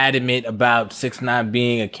so adamant about 6ix9ine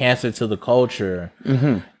being a cancer to the culture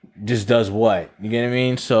just does what? You get what I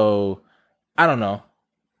mean? So, I don't know.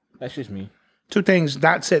 That's just me. 2 things.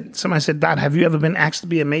 Somebody said, Dot, have you ever been asked to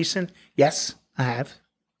be a Mason? Yes, I have.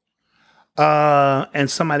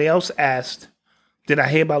 And somebody else asked, did I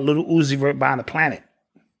hear about Little Uzi Vert buying a planet?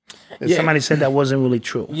 And somebody said that wasn't really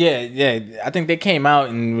true. Yeah. I think they came out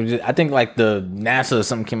and I think like the NASA or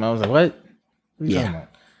something came out. I was like, what? Yeah.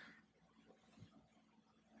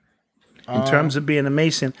 In terms of being a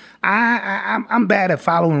Mason, I'm bad at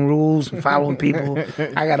following rules and following people.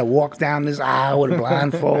 I got to walk down this aisle with a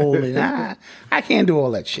blindfold, and I can't do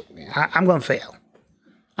all that shit, man. I'm going to fail.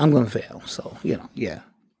 So, yeah.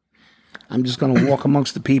 I'm just going to walk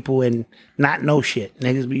amongst the people and not know shit.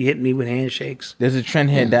 Niggas be hitting me with handshakes. There's a trend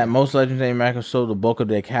here that most legendary Americans sold the bulk of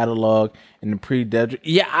their catalog in the pre-dead.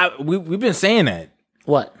 Yeah, we've been saying that.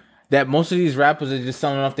 What? That most of these rappers are just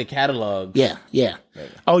selling off their catalogs. Yeah.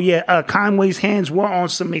 Oh, yeah. Conway's hands were on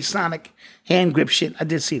some Masonic hand grip shit. I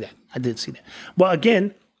did see that. Well,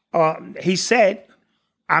 again, he said,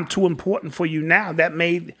 I'm too important for you now.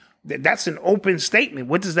 That's an open statement.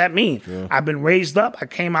 What does that mean? Yeah. I've been raised up. I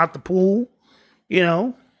came out the pool,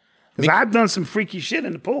 because I've done some freaky shit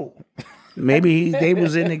in the pool. Maybe they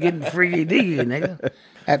was in there getting freaky diggy, nigga,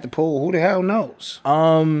 at the pool. Who the hell knows?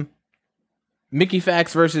 Mickey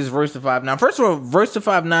Fax versus Verse 5'9". First of all, Verse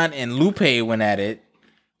 5'9" and Lupe went at it.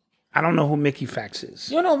 I don't know who Mickey Fax is.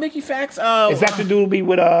 You don't know Mickey Fax? Is that the dude be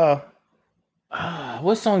with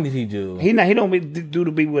What song did he do? He don't do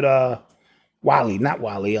to be with Wally, not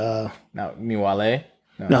Wally. No, you mean Wale?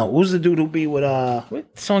 No, who's the dude who be with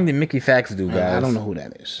What song did Mickey Fax do, guys? I don't know who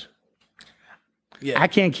that is. Yeah, I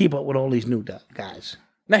can't keep up with all these new guys.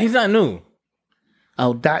 No, he's not new.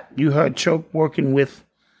 Oh, Dot, you heard Choke working with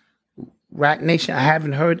Rat Nation? I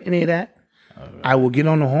haven't heard any of that. I will get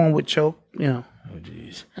on the horn with Choke, you know. Oh,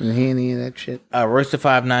 jeez. I didn't hear any of that shit. Royce da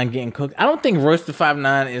 5'9" getting cooked. I don't think Royce da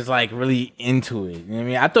 5'9" is like really into it. You know what I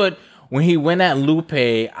mean? I thought when he went at Lupe,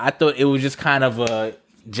 I thought it was just kind of a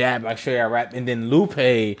jab, like show you rap, and then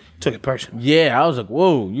Lupe took it personal. Yeah, I was like,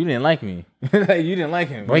 whoa, you didn't like me. Like, you didn't like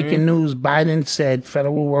him. Breaking news, Biden said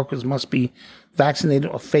federal workers must be vaccinated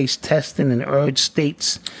or face testing and urged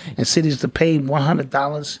states and cities to pay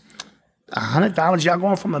 $100. $100? Y'all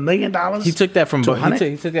going from $1 million? He took that from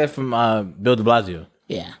he took that from Bill de Blasio.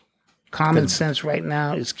 Yeah. Common sense right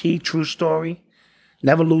now is key. True story.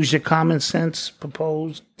 Never lose your common sense.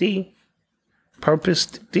 Proposed D. Purpose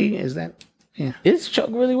D. Is that? Yeah. Is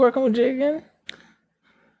Choke really working with Jay again?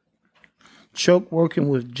 Choke working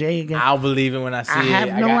with Jay again? I'll believe it when I see it. I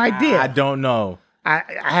have no idea. I don't know. I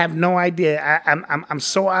have no idea. I'm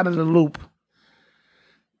so out of the loop.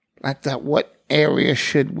 Like that, what area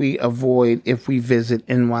should we avoid if we visit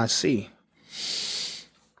NYC?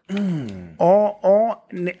 All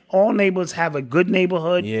neighborhoods have a good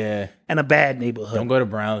neighborhood and a bad neighborhood. Don't go to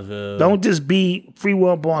Brownsville. Don't just be Free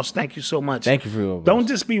Will Boss. Thank you so much. Thank you, Free Will Boss. Don't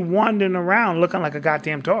just be wandering around looking like a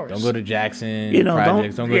goddamn tourist. Don't go to Jackson You know,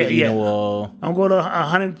 Projects. Don't go to Edenwall. Don't go to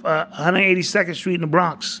 182nd Street in the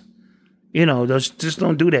Bronx. You know, just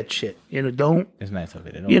don't do that shit. You know, don't. It's nice of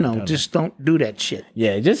it. Just don't do that shit.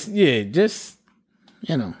 Yeah, just.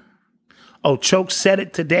 You know. Oh, Choke said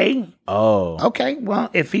it today? Oh. Okay, well,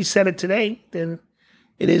 if he said it today, then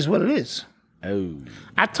it is what it is. Oh.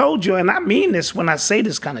 I told you, and I mean this when I say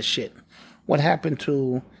this kind of shit. What happened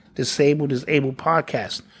to Disabled is Able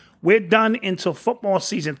podcast? We're done until football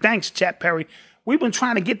season. Thanks, Chat Perry. We've been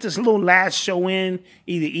trying to get this little last show in.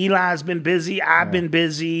 Either Eli's been busy, I've been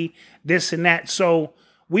busy, this and that. So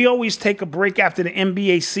we always take a break after the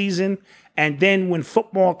NBA season. And then when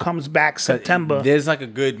football comes back, September. There's like a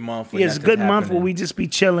good month. It's a good month where we just be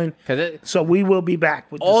chilling. So we will be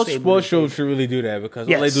back with all sports shows should really do that because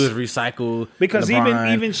all they do is recycle. Because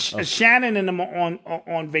even Shannon and them are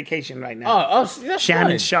on vacation right now. That's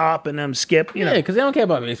Shannon fine. Sharp and them Skip. You know, because they don't care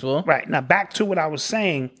about baseball. Right. Now back to what I was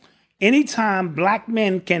saying. Anytime black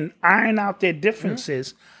men can iron out their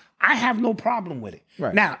differences, I have no problem with it.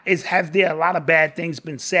 Right. Now, have there a lot of bad things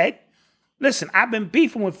been said? Listen, I've been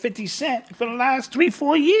beefing with 50 Cent for the last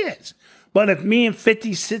 3-4 years. But if me and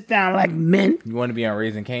 50 sit down like men... You want to be on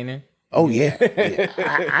Raising Kanan? Oh, yeah.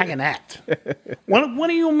 I can act. What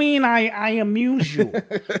do you mean I amuse you?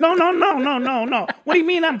 No. What do you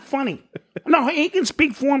mean I'm funny? No, he can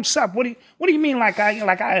speak for himself. What do you mean like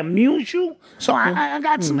I amuse you? So I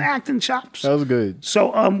got some acting chops. That was good.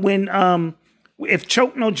 So if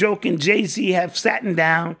Choke No Joke and Jay-Z have satin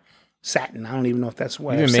down, I don't even know if that's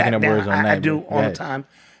what You've been making up words on that. I do all the time.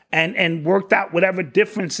 And worked out whatever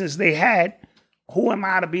differences they had. Who am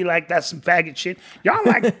I to be like, that's some faggot shit? Y'all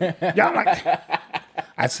like,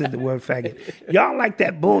 I said the word faggot. Y'all like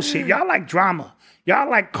that bullshit. Y'all like drama. Y'all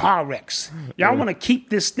like car wrecks. Y'all want to keep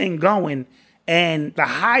this thing going. And the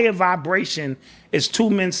higher vibration is two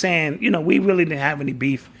men saying, we really didn't have any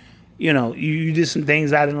beef. You did some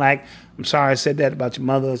things I didn't like. I'm sorry I said that about your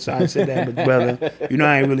mother. Sorry I said that about your brother. I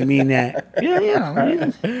didn't really mean that. Yeah,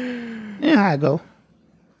 how I go.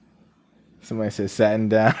 Somebody said satin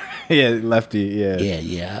down. Yeah, lefty, yeah.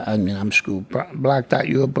 Yeah. I mean, I'm screwed. Blacked out,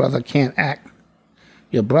 your brother can't act.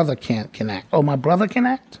 Your brother can act. Oh, my brother can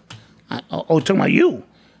act? Talking about you.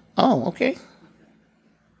 Oh, okay.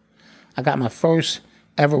 I got my first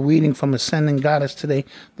ever reading from Ascending Goddess today.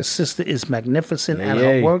 The sister is magnificent at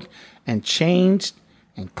her work and changed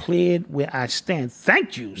and cleared where I stand.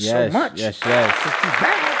 Thank you so much. Yes. She's back.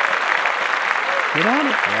 Get on it.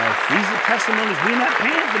 Yes. These are testimonies. We're not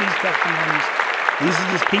paying for these testimonies. These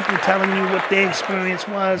are just people telling you what their experience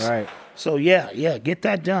was. Right. So, get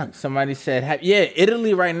that done. Somebody said,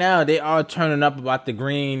 Italy right now, they are turning up about the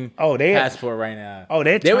green passport right now. Oh,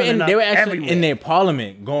 they were actually everywhere. in their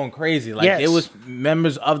parliament going crazy. Like, there was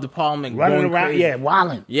members of the parliament running going around, crazy.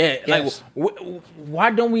 wilding. Yeah, yes. Like,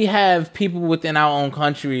 why don't we have people within our own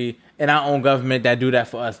country and our own government that do that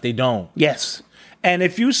for us? They don't. Yes. And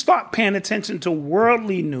if you start paying attention to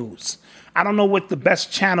worldly news, I don't know what the best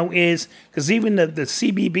channel is, because even the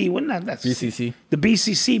CBB, that's BCC. The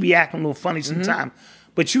BCC be acting a little funny sometimes.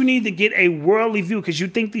 But you need to get a worldly view because you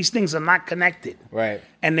think these things are not connected. Right.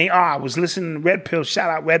 And they are. I was listening to Red Pill, shout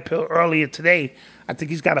out Red Pill earlier today. I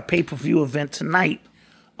think he's got a pay-per-view event tonight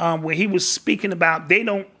where he was speaking about they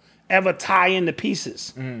don't ever tie into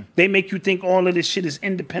pieces. They make you think all of this shit is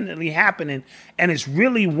independently happening, and it's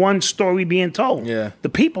really one story being told. Yeah. The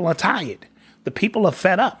people are tired. The people are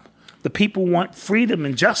fed up. The people want freedom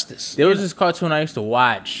and justice. There was this cartoon I used to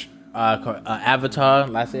watch, Avatar,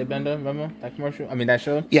 Last Airbender. Remember that commercial? I mean, that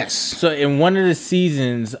show? Yes. So in one of the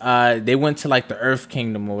seasons, they went to like the Earth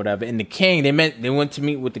Kingdom or whatever, and the king, they went to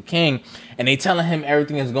meet with the king, and they telling him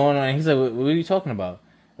everything that's going on, and he's like, what are you talking about?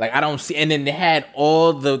 Like, I don't see. And then they had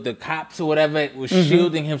all the cops or whatever was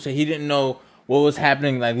shielding him, so he didn't know what was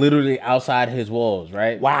happening, like literally outside his walls,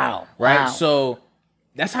 right? Wow. Right? Wow. So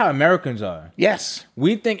that's how Americans are. Yes.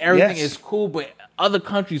 We think everything is cool, but other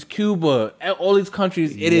countries, Cuba, all these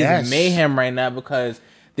countries, it is mayhem right now because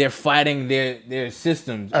they're fighting their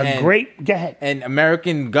systems. Go ahead. And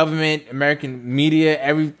American government, American media,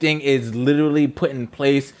 everything is literally put in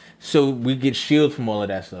place so we get shielded from all of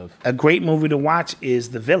that stuff. A great movie to watch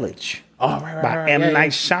is The Village. Oh, right. By M.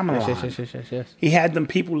 Night Shyamalan. Yes. He had them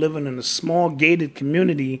people living in a small gated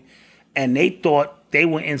community, and they thought they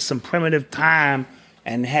were in some primitive time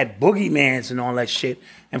and had boogeymans and all that shit.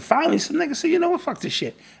 And finally, some nigga said, you know what, fuck this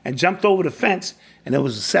shit. And jumped over the fence, and there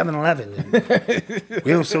was a 7-Eleven.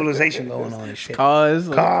 Real civilization going on and shit. Cars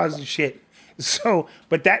and shit. So,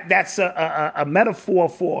 but that's a metaphor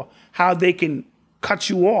for how they can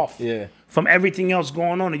cut you off from everything else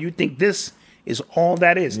going on. And you think this is all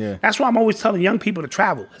that is. Yeah. That's why I'm always telling young people to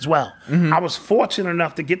travel as well. I was fortunate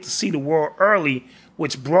enough to get to see the world early,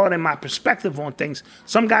 which broadened my perspective on things.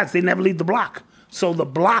 Some guys, they never leave the block. So the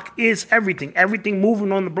block is everything. Everything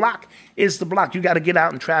moving on the block is the block. You got to get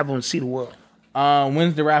out and travel and see the world.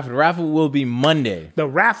 When's the raffle? The raffle will be Monday. The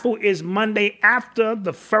raffle is Monday after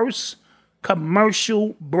the first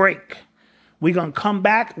commercial break. We're going to come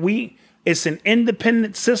back. It's an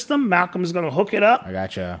independent system. Malcolm is going to hook it up. I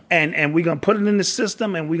gotcha. And we're going to put it in the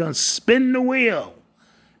system, and we're going to spin the wheel.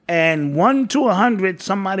 And 1 to 100,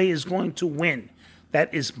 somebody is going to win.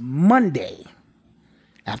 That is Monday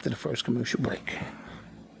after the first commercial break.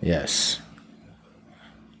 Yes.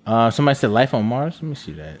 Somebody said Life on Mars. Let me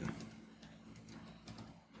see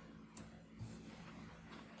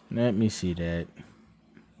that.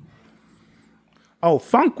 Oh,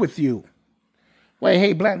 Funk with You. Wait,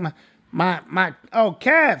 hey, Black,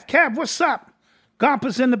 Kev, what's up?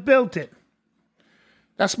 Gompa's in the building.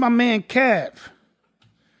 That's my man, Kev.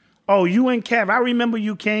 Oh, you and Kev. I remember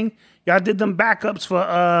you, King. Y'all did them backups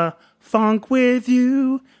for Funk with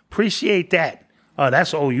You. Appreciate that.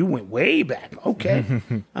 Oh, you went way back. Okay.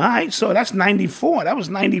 All right, so that's 94. That was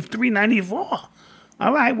 93, 94.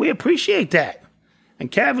 All right, we appreciate that.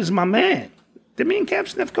 And Kev is my man. Did me and Kev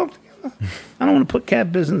sniff coke together? I don't want to put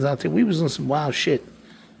Kev business out there. We was on some wild shit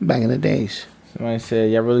back in the days. Somebody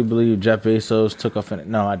said, y'all really believe Jeff Bezos took off in it?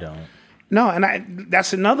 No, I don't. No, and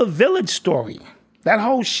that's another Village story. That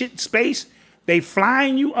whole shit space, they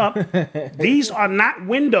flying you up. These are not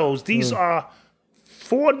windows. These are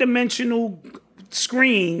 4-dimensional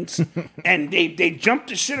screens, and they jump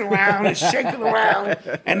the shit around and shake it around,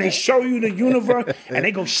 and they show you the universe, and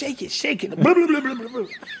they go shake it. Blah, blah, blah, blah, blah.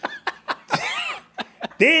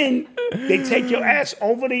 Then they take your ass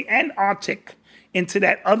over the Antarctic into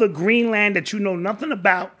that other Greenland that you know nothing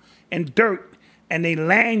about and dirt, and they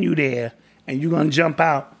land you there, and you're gonna jump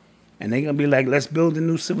out, and they're gonna be like, let's build a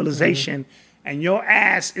new civilization, and your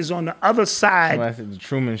ass is on the other side the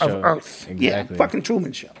Truman Show. of Earth. Exactly. Yeah, fucking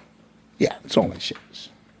Truman Show. Yeah, that's all that shit is.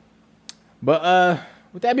 But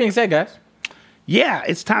with that being said, guys. Yeah,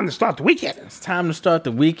 it's time to start the weekend. It's time to start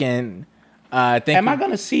the weekend. Am I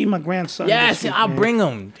going to see my grandson? Yes, I'll bring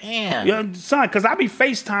him. Damn. Your son, because I be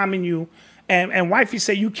FaceTiming you, and wifey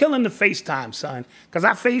say, you killing the FaceTime, son. Because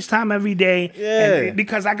I FaceTime every day. Yeah.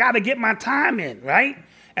 Because I got to get my time in, right?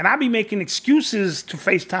 And I be making excuses to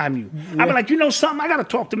FaceTime you. I be like, you know something? I got to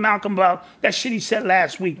talk to Malcolm about that shit he said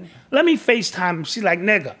last week. Let me FaceTime him. She's like,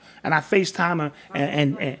 nigga. And I FaceTime her,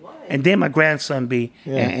 and then my grandson be,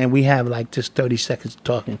 and we have like just 30 seconds of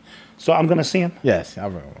talking. So I'm going to see him? Yes. All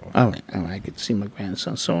right. I get to see my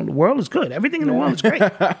grandson. So the world is good. Everything in the world is great.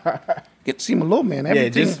 Get to see my little man. Everything. Yeah,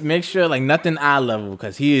 just make sure like nothing eye level,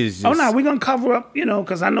 because he is just... Oh, no, we're going to cover up,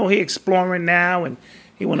 because I know he exploring now, and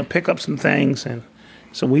he want to pick up some things, and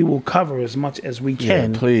so we will cover as much as we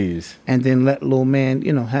can. Yeah, please. And then let little man,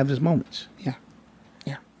 have his moments. Yeah.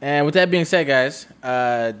 And with that being said, guys,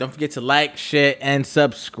 don't forget to like, share, and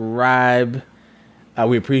subscribe.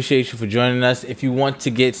 We appreciate you for joining us. If you want to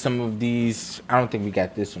get some of these, I don't think we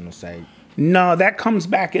got this on the site. No, that comes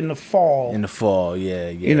back in the fall. In the fall, yeah.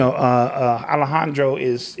 Alejandro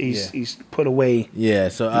he's put away. Yeah,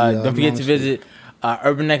 so don't forget to visit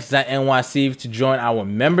urbanx.nyc to join our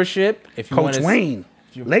membership. If you Coach Wayne.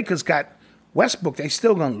 Lakers got Westbrook. They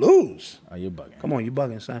still gonna lose. Oh, you're bugging. Come on, you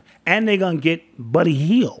bugging, son. And they gonna get Buddy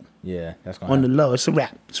Hield. Yeah, that's gonna on happen. the low. It's a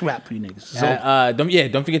wrap. It's a wrap for you niggas. So,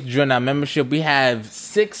 Don't forget to join our membership. We have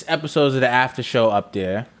 6 episodes of the after show up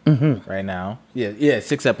there right now. Yeah,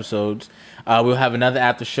 6 episodes. We'll have another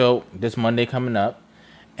after show this Monday coming up.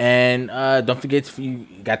 And don't forget, you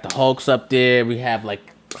got the Hulks up there. We have like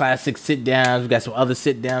classic sit downs. We got some other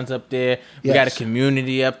sit downs up there. We got a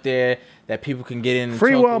community up there that people can get in. And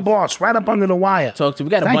Free World Boss, right up under the wire. Talk to.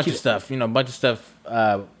 We got a bunch of stuff. A bunch of stuff.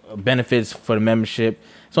 Benefits for the membership.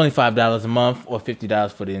 It's only $5 a month or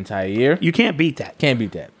 $50 for the entire year. You can't beat that.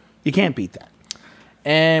 You can't beat that.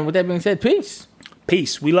 And with that being said, peace.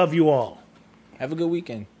 Peace. We love you all. Have a good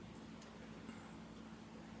weekend.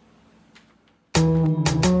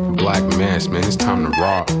 Black mass, man, it's time to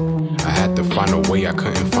rock. I had to find a way, I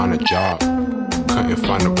couldn't find a job. Couldn't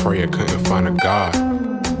find a prayer, couldn't find a God.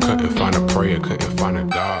 Couldn't find a prayer, couldn't find a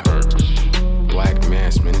God. Black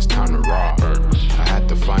mass, man, it's time to rock. I had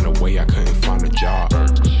to find a way, I couldn't find a job.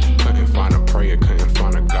 Couldn't find a prayer, couldn't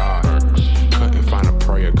find a God. Couldn't find a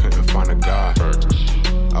prayer, couldn't find a God.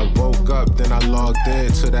 I woke up, then I logged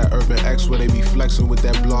in to that Urban X where they be flexing with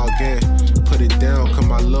that blog in. Put it down, cause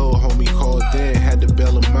my little homie called in. Had to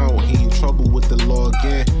bail him out, he in trouble with the law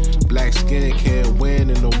again. Black skin can't win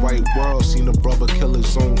in the white world. Seen a brother kill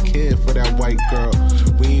his own kid for that white girl.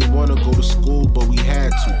 We ain't wanna go to school, but we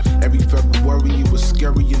had to. Every February it was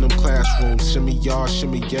scary in them classrooms. Shimmy y'all,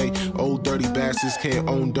 shimmy yay. Old dirty bastards can't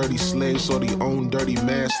own dirty slaves, so they own dirty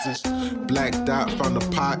masters. Black Dot found a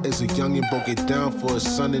pot as a youngin', broke it down for his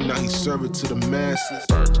son, and now he serve it to the masses.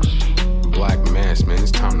 Black mass, man,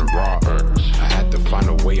 it's time to rock. I had to find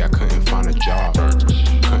a way, I couldn't find a job.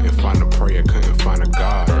 Couldn't find a prayer, couldn't find a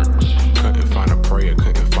God. Couldn't find a prayer,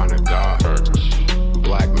 couldn't find a God.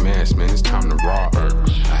 Black mass, man, it's time to rock.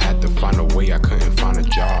 I had to find a way, I couldn't find a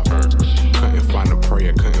job. Couldn't find a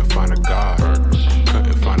prayer, couldn't find a God.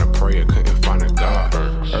 Couldn't find a prayer, couldn't find a God.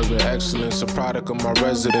 Urban excellence, a product of my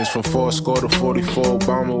residence. From 4 to 44,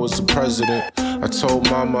 Obama was the president. I told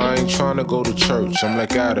mama I ain't tryna go to church. I'm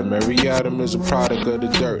like Adam, every Adam is a product of the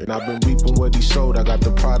dirt. And I've been reaping what he sowed. I got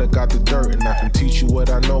the product, got the dirt. And I can teach you what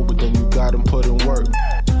I know, but then you gotta put in work.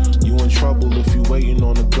 You in trouble if you waiting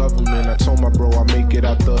on the government. I told my bro I make it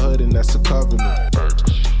out the hood, and that's a covenant.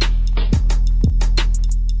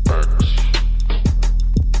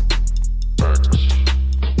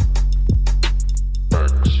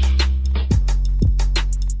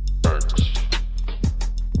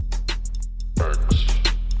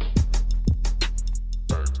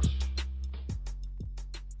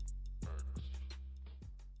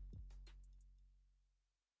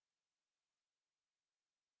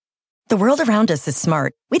 The world around us is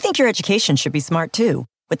smart. We think your education should be smart too.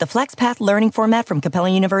 With the FlexPath learning format from Capella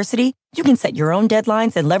University, you can set your own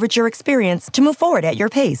deadlines and leverage your experience to move forward at your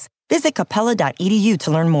pace. Visit capella.edu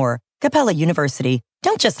to learn more. Capella University.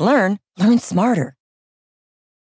 Don't just learn, learn smarter.